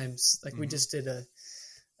some times, like we just did a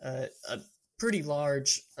pretty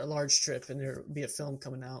large trip, and there would be a film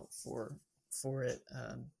coming out for it.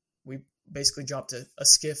 We basically dropped a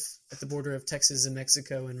skiff at the border of Texas and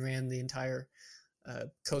Mexico and ran the entire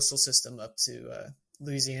coastal system up to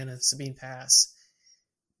Louisiana, Sabine Pass.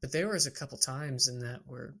 But there was a couple times in that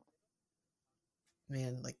where,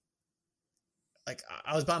 man, like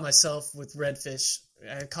I was by myself with redfish.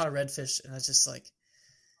 I caught a redfish, and I was just like,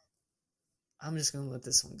 I'm just going to let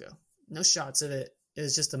this one go. No shots of it. It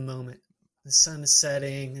was just a moment. The sun is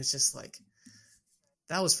setting. It's just like,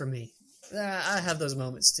 that was for me. I have those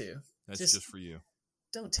moments too. That's just for you.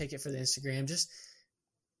 Don't take it for the Instagram. Just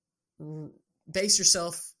base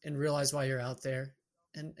yourself and realize why you're out there.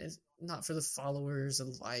 And it's not for the followers or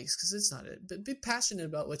the likes, because it's not it. But be passionate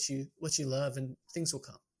about what you love, and things will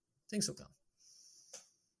come. Things will come.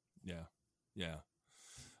 Yeah. Yeah.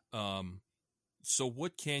 So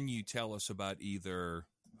what can you tell us about either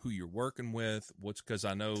who you're working with, because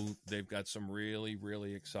I know they've got some really,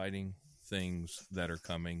 really exciting things that are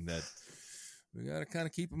coming that We got to kind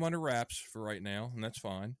of keep them under wraps for right now, and that's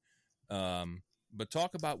fine. But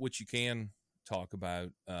talk about what you can talk about.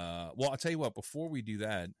 Well, I'll tell you what, before we do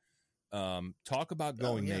that, talk about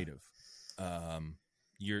Going Native,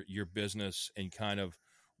 your business, and kind of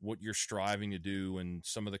what you're striving to do, and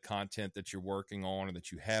some of the content that you're working on or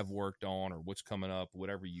that you have worked on, or what's coming up,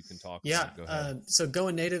 whatever you can talk about. Go ahead. So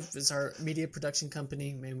Going Native is our media production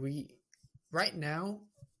company. Man, right now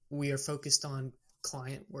we are focused on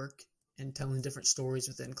client work and telling different stories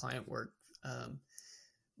within client work.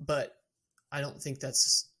 But I don't think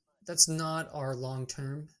that's not our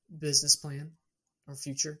long-term business plan or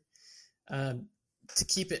future. To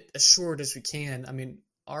keep it as short as we can, I mean,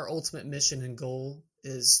 our ultimate mission and goal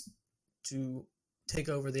is to take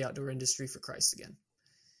over the outdoor industry for Christ again.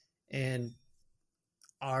 And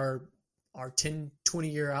our 10,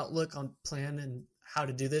 20-year outlook on plan and how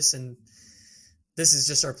to do this, and this is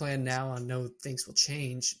just our plan now. I know things will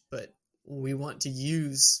change, but we want to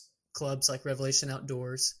use clubs like Revelation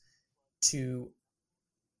Outdoors to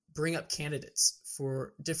bring up candidates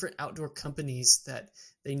for different outdoor companies that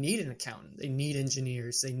they need an accountant, they need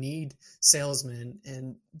engineers, they need salesmen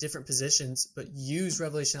and different positions, but use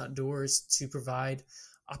Revelation Outdoors to provide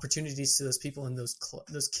opportunities to those people and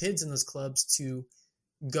those kids in those clubs to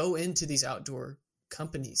go into these outdoor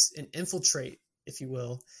companies and infiltrate, if you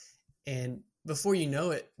will. And before you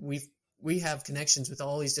know it, we have connections with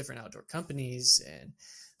all these different outdoor companies, and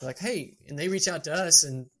they're like, hey, and they reach out to us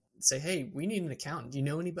and say, hey, we need an accountant. Do you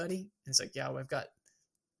know anybody? And it's like, yeah, I've got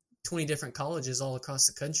 20 different colleges all across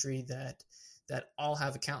the country that all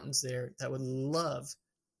have accountants there that would love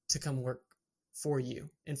to come work for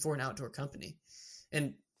you and for an outdoor company.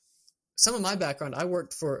 And some of my background, I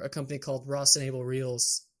worked for a company called Ross and Abel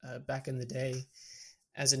Reels back in the day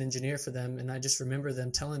as an engineer for them. And I just remember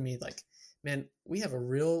them telling me, like, man, we have a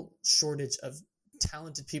real shortage of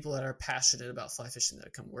talented people that are passionate about fly fishing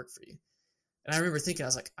that come work for you. And I remember thinking, I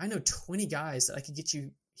was like, I know 20 guys that I could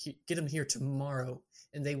get them here tomorrow,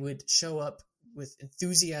 and they would show up with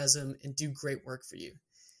enthusiasm and do great work for you.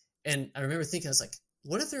 And I remember thinking, I was like,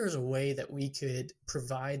 what if there was a way that we could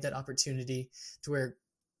provide that opportunity to where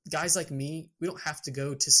guys like me, we don't have to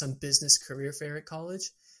go to some business career fair at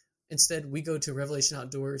college. Instead, we go to Revelation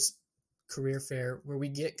Outdoors career fair where we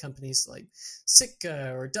get companies like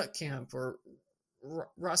Sitka or Duck Camp or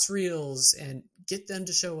Ross Reels and get them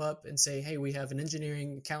to show up and say, hey, we have an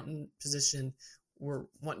engineering accountant position. We're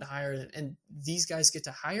wanting to hire them. And these guys get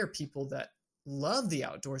to hire people that love the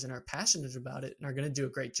outdoors and are passionate about it and are going to do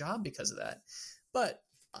a great job because of that. But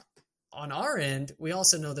on our end, we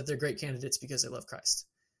also know that they're great candidates because they love Christ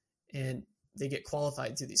and they get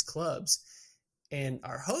qualified through these clubs. And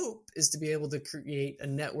our hope is to be able to create a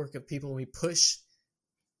network of people when we push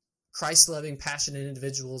Christ-loving, passionate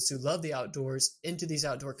individuals who love the outdoors into these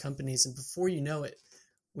outdoor companies. And before you know it,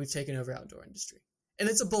 we've taken over outdoor industry. And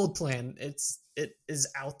it's a bold plan. It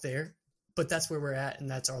is out there, but that's where we're at, and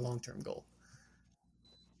that's our long-term goal.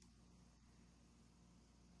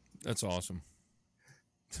 That's awesome.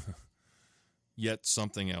 Yet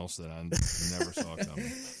something else that I never saw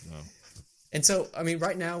coming. No. And so, I mean,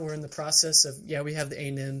 right now we're in the process of, we have the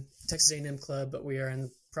A&M, Texas A&M club, but we are in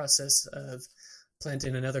the process of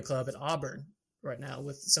planting another club at Auburn right now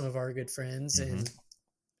with some of our good friends. Mm-hmm. And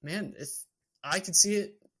man, if I could see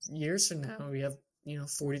it years from now, we have,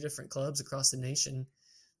 40 different clubs across the nation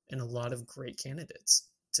and a lot of great candidates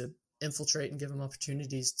to infiltrate and give them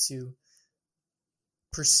opportunities to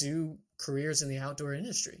pursue careers in the outdoor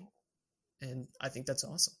industry. And I think that's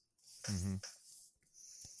awesome. Mm-hmm.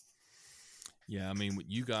 Yeah. I mean, what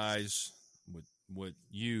you guys, what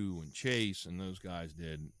you and Chase and those guys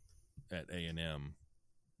did at A&M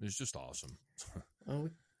is just awesome.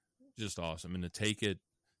 Just awesome. And to take it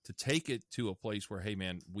to a place where, hey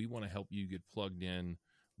man, we want to help you get plugged in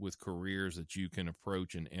with careers that you can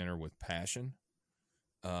approach and enter with passion.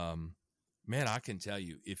 Man, I can tell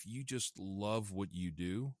you, if you just love what you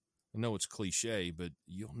do, I know it's cliche, but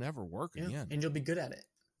you'll never work again. And you'll be good at it.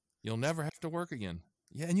 You'll never have to work again.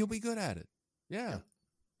 Yeah. And you'll be good at it. Yeah.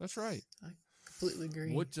 That's right. I completely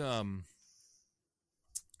agree. What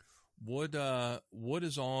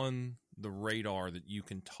is on the radar that you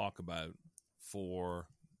can talk about for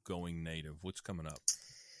Going Native? What's coming up?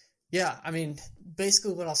 Yeah, I mean,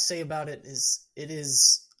 basically what I'll say about it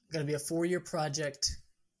is going to be a 4-year project,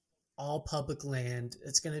 all public land.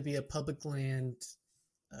 It's going to be a public land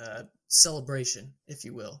celebration, if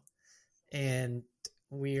you will. And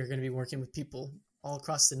we are going to be working with people all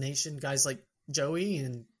across the nation, guys like Joey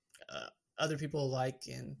and other people alike.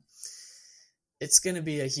 And it's going to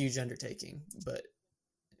be a huge undertaking, but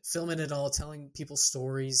filming it all, telling people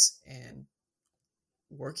stories, and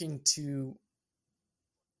working to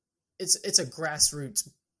it's a grassroots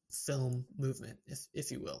film movement,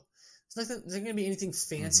 if you will. There's not going to be anything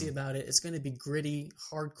fancy about it. It's going to be gritty,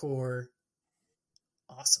 hardcore,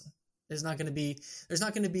 awesome. There's not going to be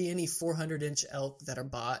any 400-inch elk that are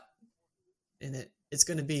bought in it. It's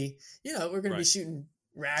going to be, we're going to be shooting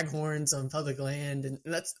raghorns on public land, and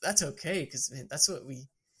that's okay, because man, that's what we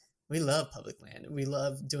love, public land, and we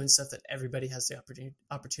love doing stuff that everybody has the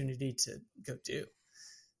opportunity to go do.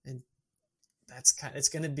 And it's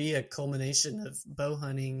going to be a culmination of bow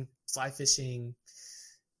hunting, fly fishing,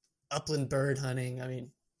 upland bird hunting. I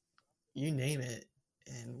mean, you name it,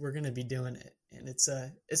 and we're going to be doing it. And it's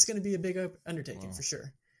going to be a big undertaking for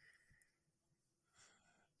sure.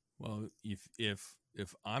 Well,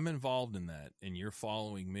 if I'm involved in that and you're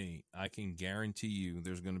following me, I can guarantee you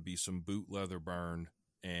there's going to be some boot leather burned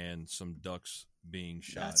and some ducks being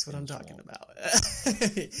shot. That's what I'm talking about.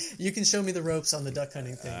 You can show me the ropes on the duck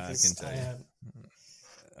hunting thing. I can tell you.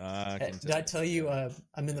 Did I tell you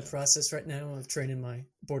I'm in the process right now of training my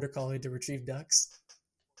border collie to retrieve ducks?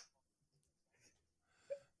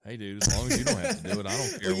 Hey, dude, as long as you don't have to do it, I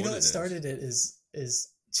don't care. What started it is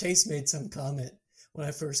Chase made some comment when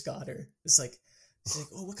I first got her. It's like, she's like,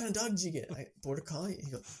 "Oh, what kind of dog did you get?" Border collie. He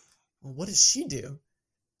goes, "Well, what does she do?"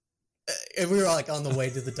 And we were like on the way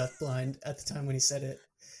to the duck blind at the time when he said it,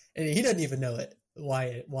 and he doesn't even know it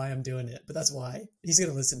why I'm doing it, but that's why he's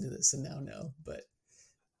gonna listen to this and now know. But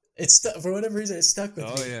it's for whatever reason it stuck with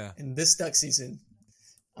me. Oh yeah. And this duck season,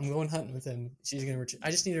 I'm going hunting with him. She's gonna I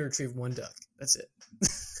just need to retrieve one duck. That's it.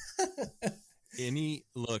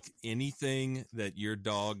 Anything that your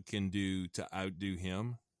dog can do to outdo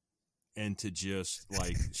him and to just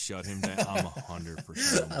like shut him down, I'm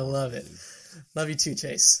 100%. I love it. Love you too,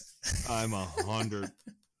 Chase. I'm 100%.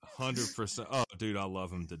 Oh, dude, I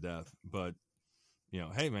love him to death. But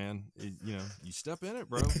hey, man, you step in it,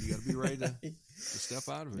 bro. You got to be ready to step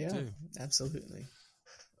out of it too. Absolutely.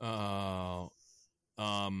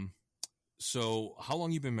 So how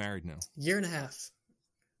long you been married now? Year and a half,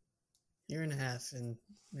 and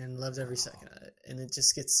loved every second of it. And it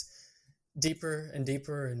just gets deeper and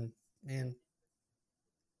deeper. And man,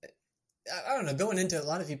 I don't know, going into it, a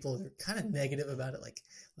lot of people are kind of negative about it. Like,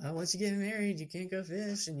 well, once you get married, you can't go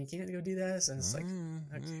fish and you can't go do this. And it's like,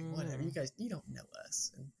 okay, whatever. You guys, you don't know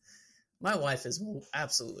us. And my wife is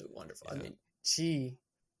absolutely wonderful. Yeah. I mean, she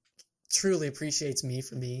truly appreciates me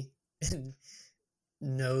for me and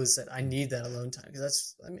knows that I need that alone time.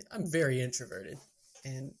 Because I'm very introverted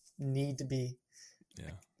and need to be,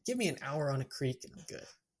 give me an hour on a creek and I'm good.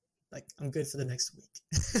 Like, I'm good for the next week.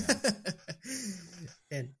 Yeah.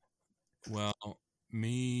 And well,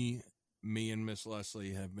 me and Miss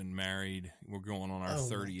Leslie have been married. We're going on our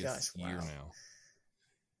 30th year now.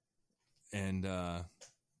 And I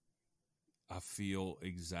feel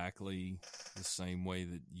exactly the same way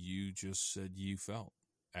that you just said you felt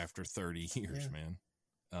after 30 years, man.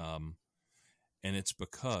 And it's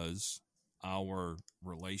because our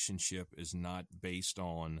relationship is not based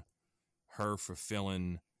on her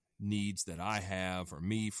fulfilling needs that I have or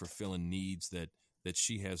me fulfilling needs that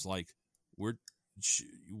she has. Like, the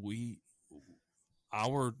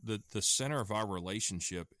center of our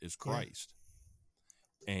relationship is Christ.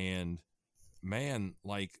 Yeah. And man,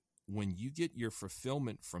 like, when you get your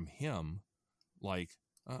fulfillment from him, like,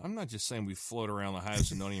 I'm not just saying we float around the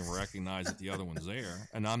house and don't even recognize that the other one's there.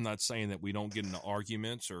 And I'm not saying that we don't get into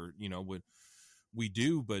arguments or, we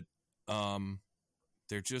do, but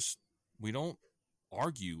they're just, we don't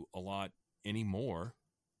argue a lot anymore.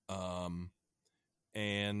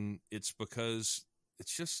 And it's because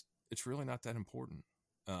it's really not that important.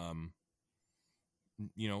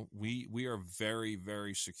 We are very,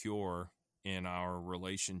 very secure in our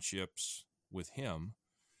relationships with him.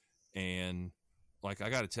 And like, I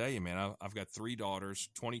got to tell you, man, I've got 3 daughters,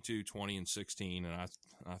 22, 20, and 16. And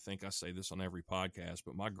I think I say this on every podcast,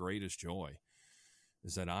 but my greatest joy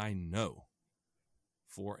is that I know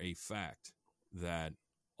for a fact that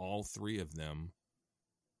all 3 of them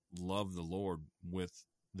love the Lord with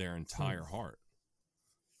their entire heart.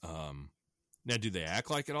 Now, do they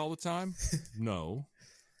act like it all the time? No.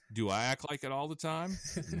 Do I act like it all the time?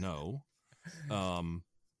 No.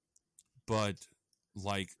 But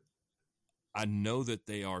like, I know that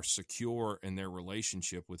they are secure in their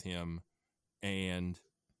relationship with him. And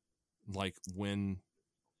like, when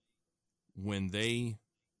they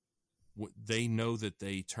know that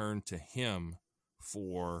they turn to him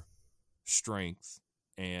for strength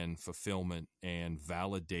and fulfillment and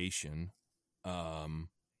validation,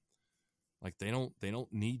 like, they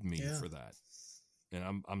don't need me for that.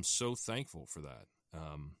 And I'm so thankful for that.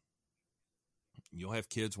 You'll have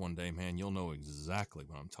kids one day, man, you'll know exactly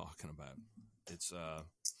what I'm talking about. It's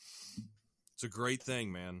It's a great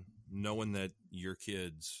thing, man, knowing that your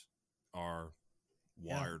kids are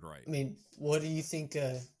wired right. I mean, what do you think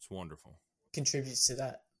it's wonderful. Contributes to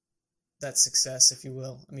that success, if you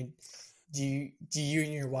will? I mean, do you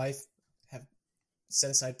and your wife have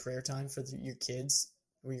set aside prayer time for your kids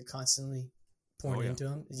where you're constantly pouring into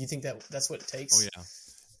them? Do you think that's what it takes? Oh, yeah.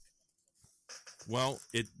 Well,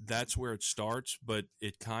 that's where it starts, but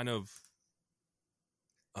it kind of,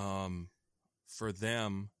 for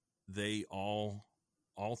them, they all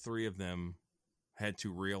three of them had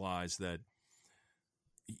to realize that,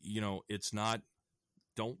 it's not,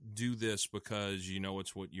 don't do this because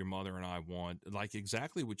it's what your mother and I want. Like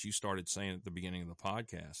exactly what you started saying at the beginning of the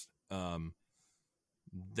podcast.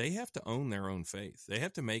 They have to own their own faith. They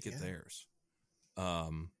have to make it theirs.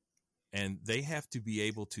 And they have to be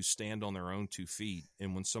able to stand on their own 2 feet.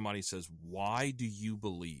 And when somebody says, why do you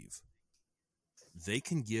believe? They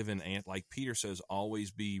can give an answer. Like Peter says,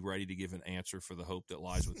 always be ready to give an answer for the hope that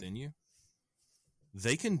lies within you.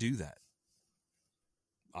 They can do that.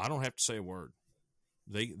 I don't have to say a word.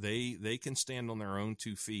 They can stand on their own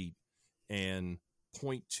 2 feet and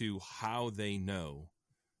point to how they know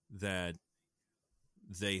that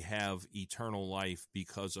they have eternal life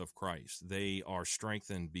because of Christ. They are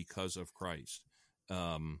strengthened because of Christ.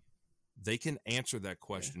 They can answer that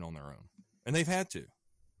question on their own, and they've had to.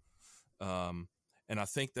 And I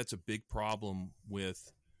think that's a big problem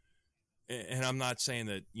with, and I'm not saying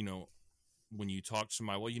that, when you talk to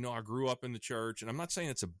somebody, well, I grew up in the church, and I'm not saying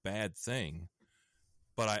it's a bad thing,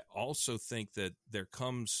 but I also think that there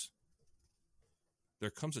comes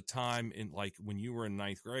a time in, like when you were in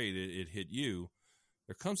 9th grade, it hit you.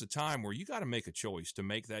 There comes a time where you got to make a choice to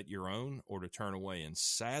make that your own or to turn away. And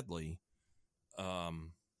sadly, I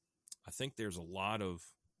think there's a lot of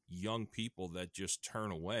young people that just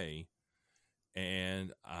turn away.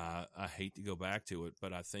 And I hate to go back to it,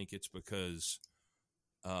 but I think it's because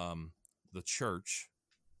the church,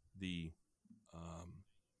 the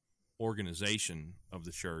organization of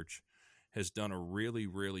the church, has done a really,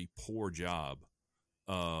 really poor job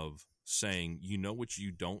of saying, what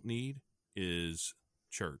you don't need is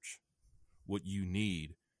church. What you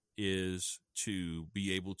need is to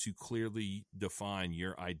be able to clearly define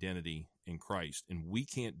your identity in Christ. And we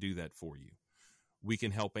can't do that for you. We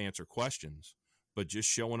can help answer questions, but just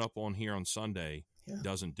showing up on here on Sunday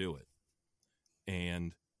doesn't do it.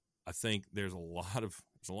 And I think there's a lot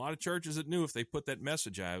of churches that knew if they put that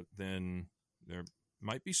message out, then there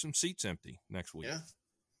might be some seats empty next week.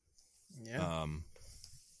 Yeah.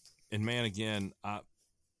 And man, again, I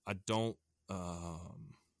don't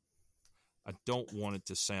want it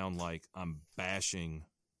to sound like I'm bashing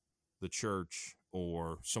the church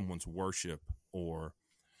or someone's worship or,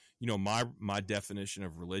 my definition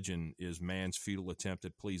of religion is man's futile attempt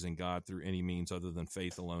at pleasing God through any means other than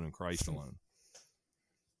faith alone in Christ alone.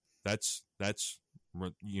 That's,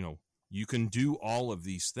 you can do all of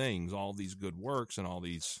these things, all these good works and all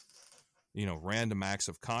these, random acts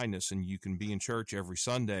of kindness, and you can be in church every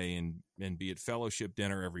Sunday and be at fellowship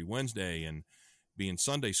dinner every Wednesday and be in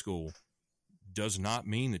Sunday school, does not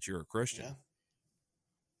mean that you're a Christian.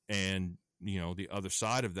 Yeah. And, the other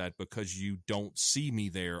side of that, because you don't see me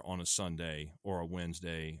there on a Sunday or a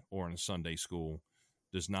Wednesday or in a Sunday school,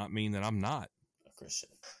 does not mean that I'm not a Christian.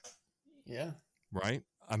 Yeah. Right?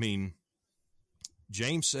 I mean,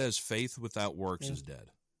 James says faith without works is dead,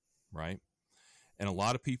 right? And a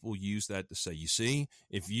lot of people use that to say, you see,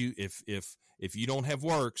 if you don't have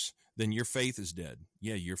works, then your faith is dead.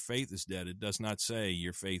 Yeah, your faith is dead. It does not say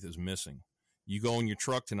your faith is missing. You go in your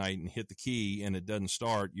truck tonight and hit the key and it doesn't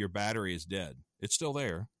start, your battery is dead. It's still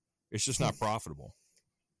there. It's just not profitable,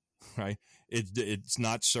 right? It's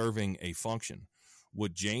not serving a function.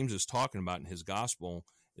 What James is talking about in his gospel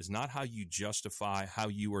is not how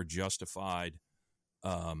you are justified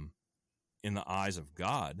in the eyes of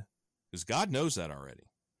God, because God knows that already.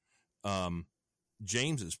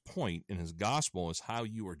 James's point in his gospel is how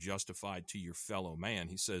you are justified to your fellow man.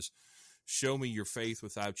 He says, show me your faith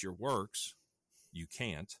without your works. You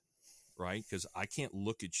can't, right? Because I can't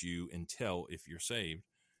look at you and tell if you're saved,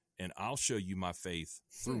 and I'll show you my faith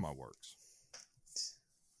through my works.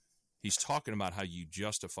 He's talking about how you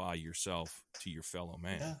justify yourself to your fellow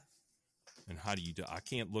man. Yeah. And how do you do? I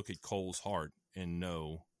can't look at Cole's heart and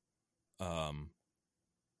know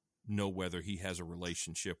whether he has a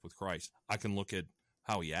relationship with Christ. I can look at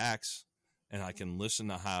how he acts, and I can listen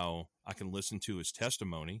to his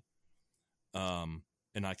testimony,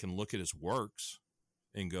 and I can look at his works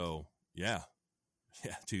and go, yeah,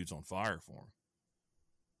 dude's on fire for him.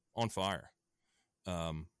 On fire.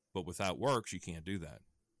 But without works, you can't do that.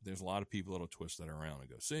 There's a lot of people that'll twist that around and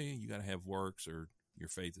go, see, you got to have works or your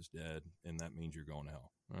faith is dead, and that means you're going to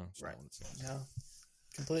hell. That's right. not what it says. No,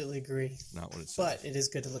 completely agree. Not what it says. But it is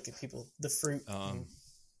good to look at people, the fruit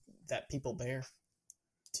that people bear.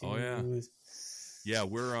 Oh yeah.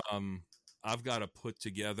 We're I've got to put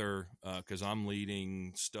together because I'm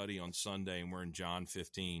leading study on Sunday, and we're in John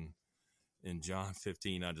 15. In John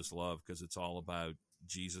 15, I just love because it's all about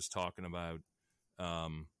Jesus talking about,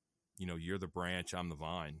 you're the branch, I'm the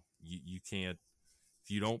vine. You can't, if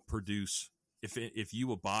you don't produce, if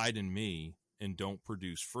you abide in me and don't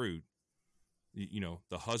produce fruit,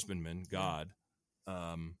 the husbandman, God,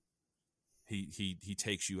 he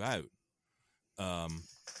takes you out.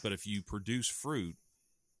 But if you produce fruit,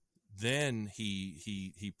 then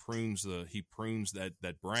he prunes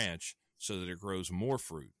that branch so that it grows more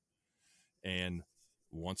fruit. And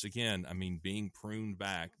once again, I mean, being pruned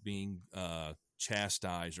back, being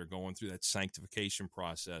chastised, or going through that sanctification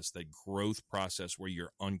process, that growth process where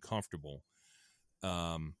you're uncomfortable,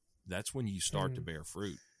 that's when you start to bear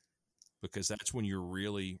fruit, because that's when you're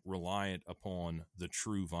really reliant upon the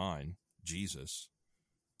true vine, Jesus,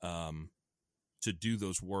 to do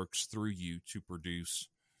those works through you to produce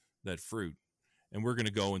that fruit. And we're going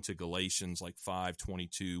to go into Galatians like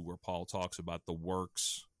 5:22, where Paul talks about the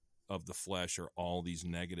works of the flesh are all these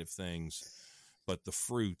negative things, but the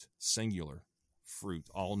fruit, singular fruit,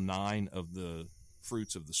 all 9 of the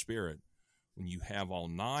fruits of the Spirit, when you have all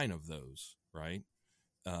 9 of those, right?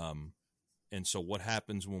 And so what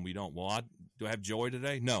happens when we don't? Well, do I have joy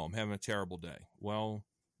today? No, I'm having a terrible day. Well,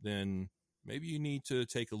 then maybe you need to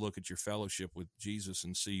take a look at your fellowship with Jesus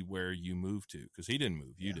and see where you move to, because he didn't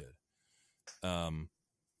move, you did.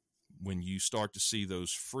 When you start to see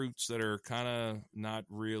those fruits that are kind of not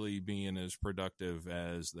really being as productive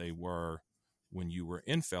as they were when you were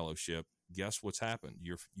in fellowship, guess what's happened?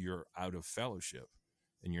 You're out of fellowship,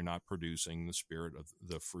 and you're not producing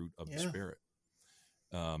the fruit of the Spirit.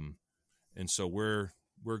 And so we're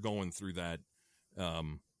going through that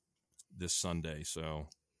this Sunday. So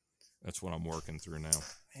that's what I'm working through now.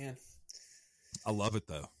 Man, I love it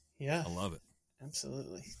though. Yeah, I love it.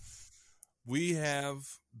 Absolutely. We have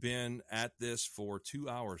been at this for 2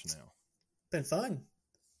 hours now. Been fun.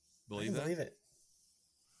 Believe it.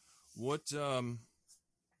 What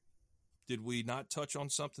did we not touch on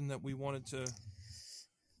something that we wanted to?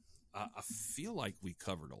 I feel like we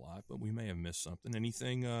covered a lot, but we may have missed something.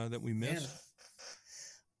 Anything that we missed? Man,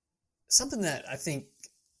 something that I think,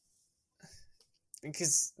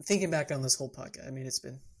 because thinking back on this whole podcast,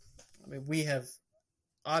 we have,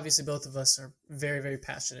 obviously both of us are very, very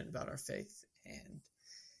passionate about our faith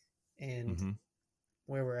and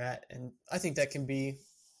where we're at. And I think that can be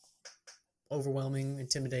overwhelming,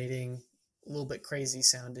 intimidating, a little bit crazy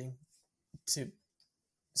sounding to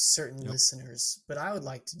certain listeners. But I would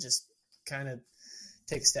like to just kind of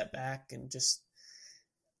take a step back and just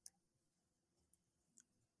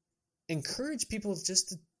encourage people just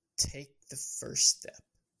to take the first step,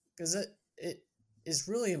 because it is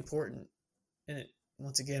really important. And it,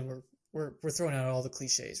 once again, we're throwing out all the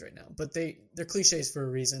cliches right now, but they're cliches for a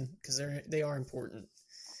reason, because they are important.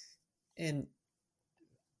 And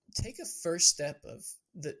take a first step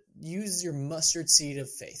use your mustard seed of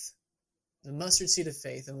faith. The mustard seed of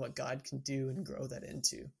faith and what God can do and grow that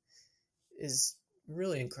into is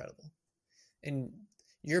really incredible. And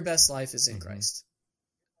your best life is in Christ.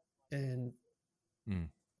 And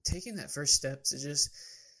taking that first step to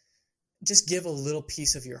just give a little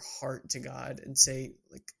piece of your heart to God and say,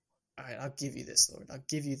 like, all right, I'll give you this, Lord. I'll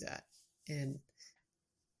give you that. And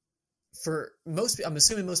for I'm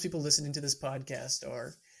assuming most people listening to this podcast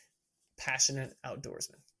are passionate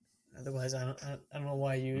outdoorsmen. Otherwise, I don't know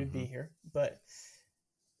why you would be here. But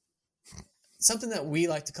something that we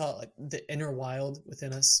like to call it, like the inner wild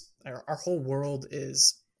within us, our whole world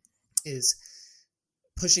is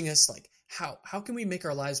pushing us, like, how can we make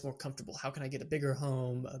our lives more comfortable? How can I get a bigger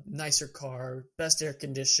home, a nicer car, best air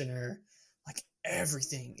conditioner? Like,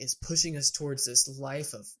 everything is pushing us towards this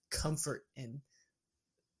life of comfort, and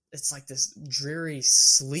it's like this dreary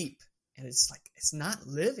sleep, and it's like, it's not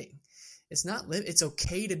living. It's not living. It's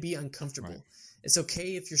okay to be uncomfortable. Right. It's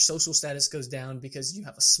okay if your social status goes down because you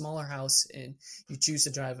have a smaller house and you choose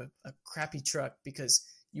to drive a crappy truck because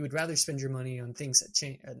you would rather spend your money on things that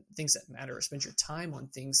change, things that matter, or spend your time on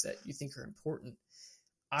things that you think are important.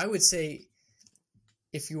 I would say,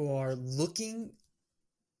 if you are looking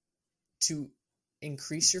to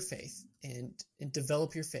increase your faith and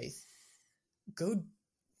develop your faith, go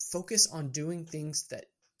focus on doing things that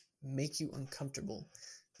make you uncomfortable,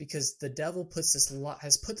 because the devil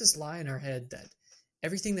has put this lie in our head that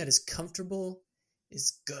everything that is comfortable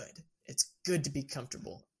is good. It's good to be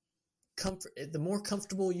comfortable. the more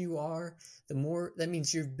comfortable you are, the more that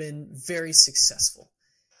means you've been very successful.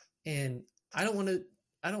 And I don't want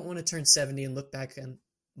to turn 70 and look back on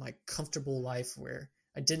my comfortable life where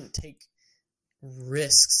I didn't take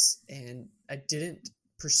risks and I didn't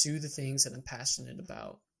pursue the things that I'm passionate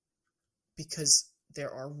about, because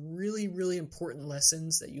there are really, really important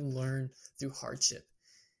lessons that you learn through hardship,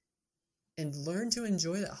 and learn to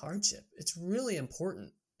enjoy that hardship. It's really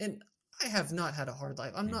important. And I have not had a hard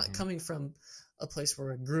life. I'm not coming from a place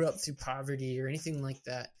where I grew up through poverty or anything like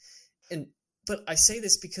that. But I say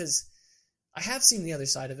this because I have seen the other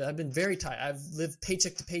side of it. I've been very tight. I've lived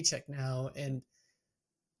paycheck to paycheck now. And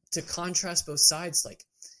to contrast both sides, like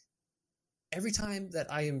every time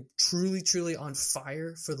that I am truly, truly on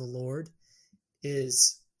fire for the Lord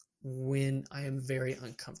is when I am very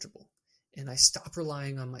uncomfortable and I stop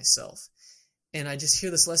relying on myself. And I just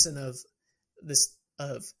hear this lesson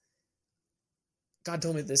of God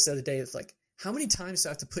told me this the other day. It's like, how many times do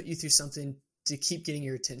I have to put you through something to keep getting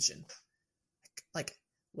your attention? Like,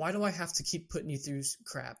 why do I have to keep putting you through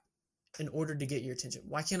crap in order to get your attention?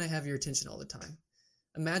 Why can't I have your attention all the time?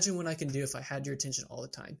 Imagine what I can do if I had your attention all the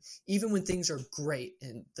time. Even when things are great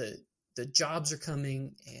and the jobs are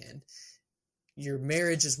coming and your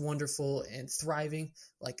marriage is wonderful and thriving,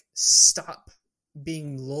 like, stop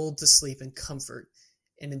being lulled to sleep in comfort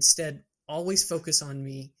and instead always focus on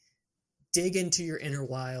me, dig into your inner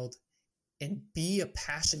wild, and be a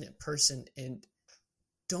passionate person, and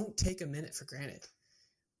don't take a minute for granted.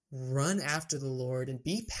 Run after the Lord and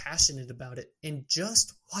be passionate about it and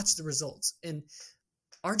just watch the results. And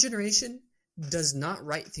our generation does not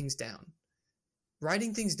write things down.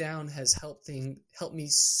 Writing things down has helped me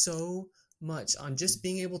so much on just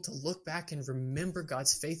being able to look back and remember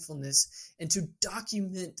God's faithfulness and to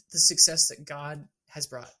document the success that God has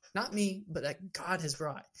brought. Not me, but that God has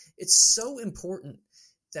brought. It's so important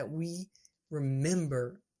that we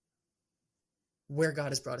remember where God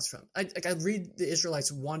has brought us from. I read the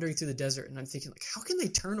Israelites wandering through the desert, and I'm thinking, like, how can they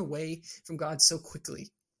turn away from God so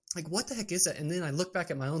quickly? Like, what the heck is that? And then I look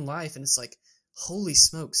back at my own life, and it's like, holy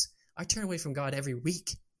smokes, I turn away from God every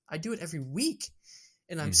week. I do it every week.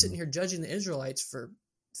 And I'm sitting here judging the Israelites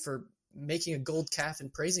for making a gold calf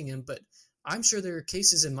and praising him, but I'm sure there are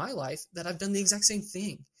cases in my life that I've done the exact same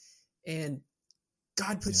thing. And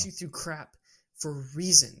God puts you through crap for a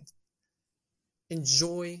reason.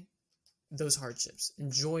 Enjoy those hardships.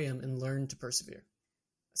 Enjoy them and learn to persevere.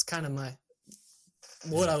 That's kind of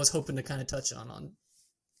what I was hoping to kind of touch on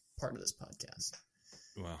part of this podcast.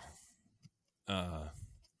 Well, I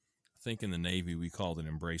think in the Navy we called it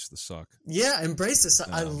 "embrace the suck." Yeah, embrace the suck.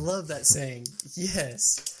 I love that saying.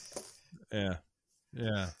 Yes. Yeah.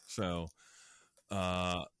 So,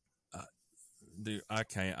 dude, I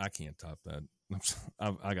can't top that.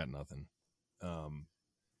 I got nothing.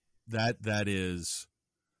 That is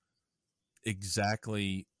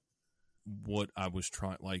exactly what I was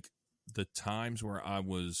trying. Like, the times where I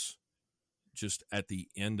was just at the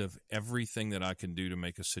end of everything that I can do to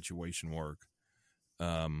make a situation work.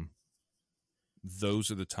 Those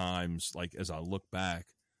are the times, like, as I look back,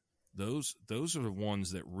 those are the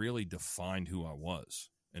ones that really defined who I was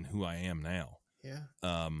and who I am now. Yeah.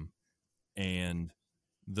 And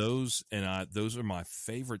those are my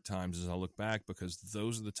favorite times as I look back, because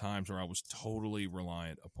those are the times where I was totally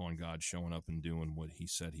reliant upon God showing up and doing what he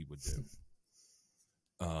said he would do.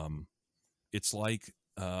 It's like,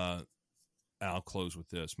 I'll close with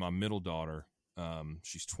this. My middle daughter,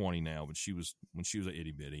 she's 20 now, but when she was an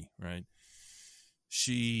itty bitty, right?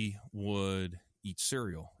 She would eat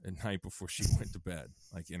cereal at night before she went to bed,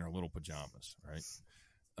 like in her little pajamas, right?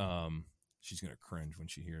 She's going to cringe when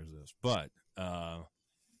she hears this, but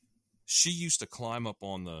she used to climb up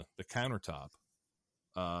on the countertop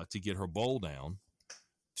to get her bowl down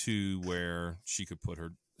to where she could put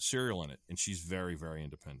her cereal in it. And she's very, very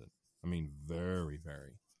independent. I mean, very,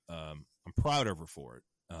 very. I'm proud of her for it.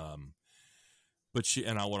 But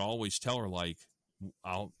I would always tell her, like,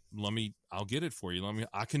 I'll get it for you.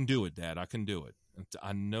 I can do it, Dad. I can do it.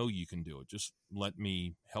 I know you can do it. Just let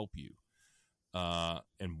me help you.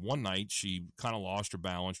 And one night she kind of lost her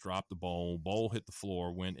balance, dropped the bowl hit the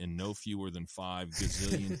floor, went in no fewer than 5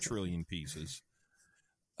 gazillion trillion pieces.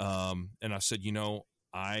 And I said,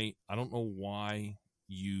 I don't know why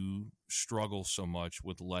you struggle so much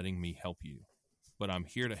with letting me help you, but I'm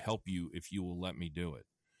here to help you if you will let me do it.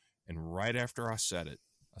 And right after I said it,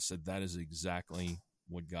 I said, that is exactly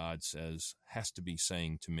what God says has to be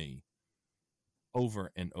saying to me over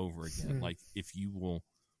and over again. Like, if you will,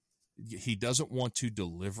 he doesn't want to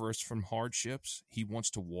deliver us from hardships. He wants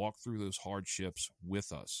to walk through those hardships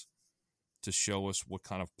with us to show us what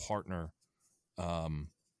kind of partner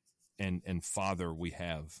and father we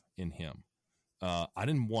have in him. I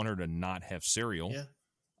didn't want her to not have cereal. Yeah.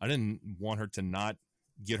 I didn't want her to not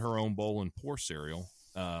get her own bowl and pour cereal.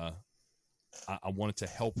 I wanted to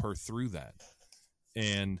help her through that.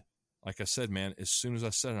 And like I said, man, as soon as I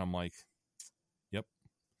said it, I'm like, yep,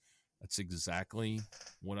 that's exactly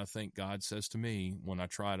what I think God says to me when I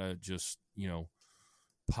try to just,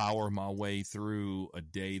 power my way through a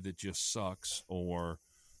day that just sucks, or,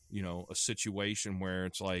 a situation where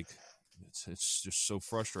it's like, it's just so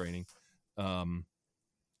frustrating. God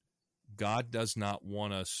does not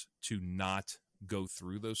want us to not go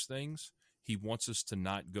through those things. He wants us to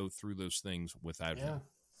not go through those things without him.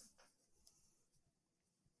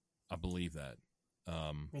 I believe that.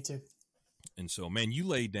 Me too. And so, man, you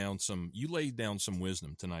laid down some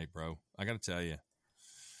wisdom tonight, bro. I got to tell you.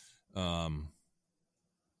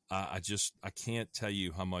 I can't tell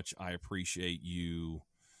you how much I appreciate you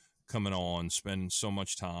coming on, spending so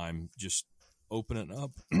much time, just opening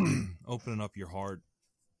up your heart,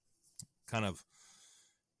 kind of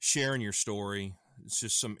sharing your story. It's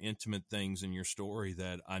just some intimate things in your story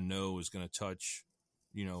that I know is going to touch,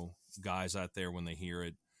 guys out there when they hear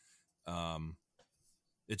it.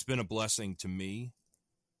 It's been a blessing to me,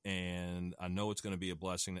 and I know it's going to be a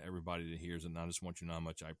blessing to everybody that hears it. And I just want you to know how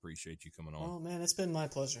much I appreciate you coming on. Oh man, it's been my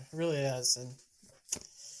pleasure. It really has. And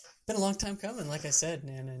it's been a long time coming, like I said,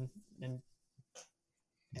 man. And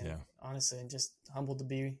yeah, honestly, I'm just humbled to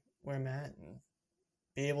be where I'm at and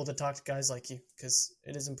be able to talk to guys like you, because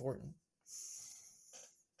it is important.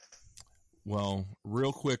 Well,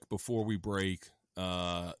 real quick before we break,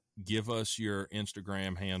 give us your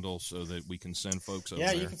Instagram handle so that we can send folks over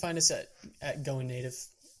there. Yeah, you can find us at Going Native.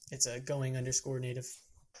 It's a going_native.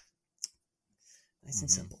 Nice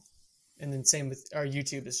and simple. And then same with our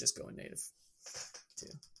YouTube is just Going Native too.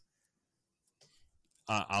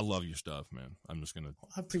 I love your stuff, man. I'm just gonna.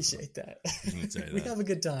 I appreciate that. We have a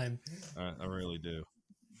good time. I really do.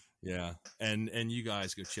 Yeah, and you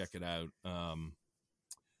guys go check it out.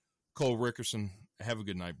 Cole Rickerson, have a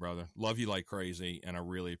good night, brother. Love you like crazy, and I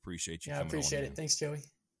really appreciate you. Yeah, I appreciate it. Thanks, Joey.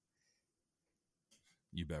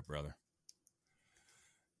 You bet, brother.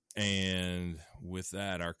 And with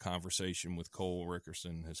that, our conversation with Cole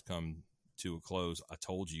Rickerson has come to a close. I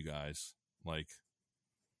told you guys, I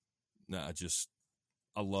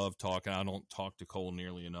love talking. I don't talk to Cole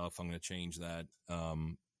nearly enough. I'm going to change that.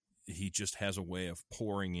 He just has a way of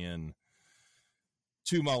pouring in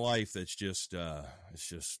to my life that's just, it's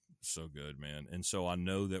just so good, man. And so I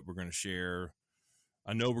know that we're going to share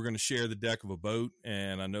the deck of a boat,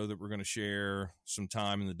 and I know that we're going to share some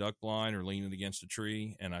time in the duck blind or leaning against a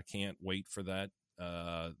tree. And I can't wait for that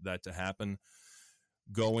to happen.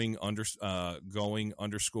 Going_native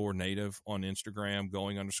on Instagram,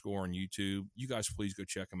 _on YouTube. You guys please go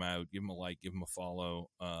check them out. Give them a like, give them a follow.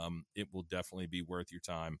 It will definitely be worth your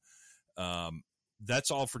time.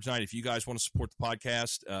 That's all for tonight. If you guys want to support the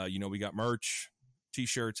podcast, we got merch,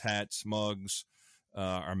 t-shirts, hats, mugs,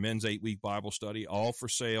 our men's 8-week Bible study, all for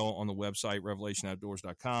sale on the website,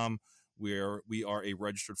 revelationoutdoors.com. We are a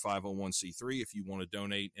registered 501c3 if you want to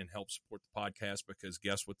donate and help support the podcast, because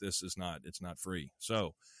guess what this is not? It's not free.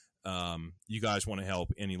 So you guys want to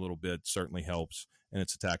help, any little bit certainly helps, and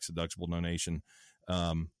it's a tax-deductible donation.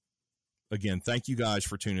 Again, thank you guys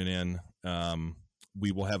for tuning in.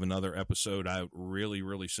 We will have another episode out really,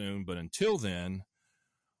 really soon, but until then,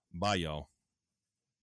 bye, y'all.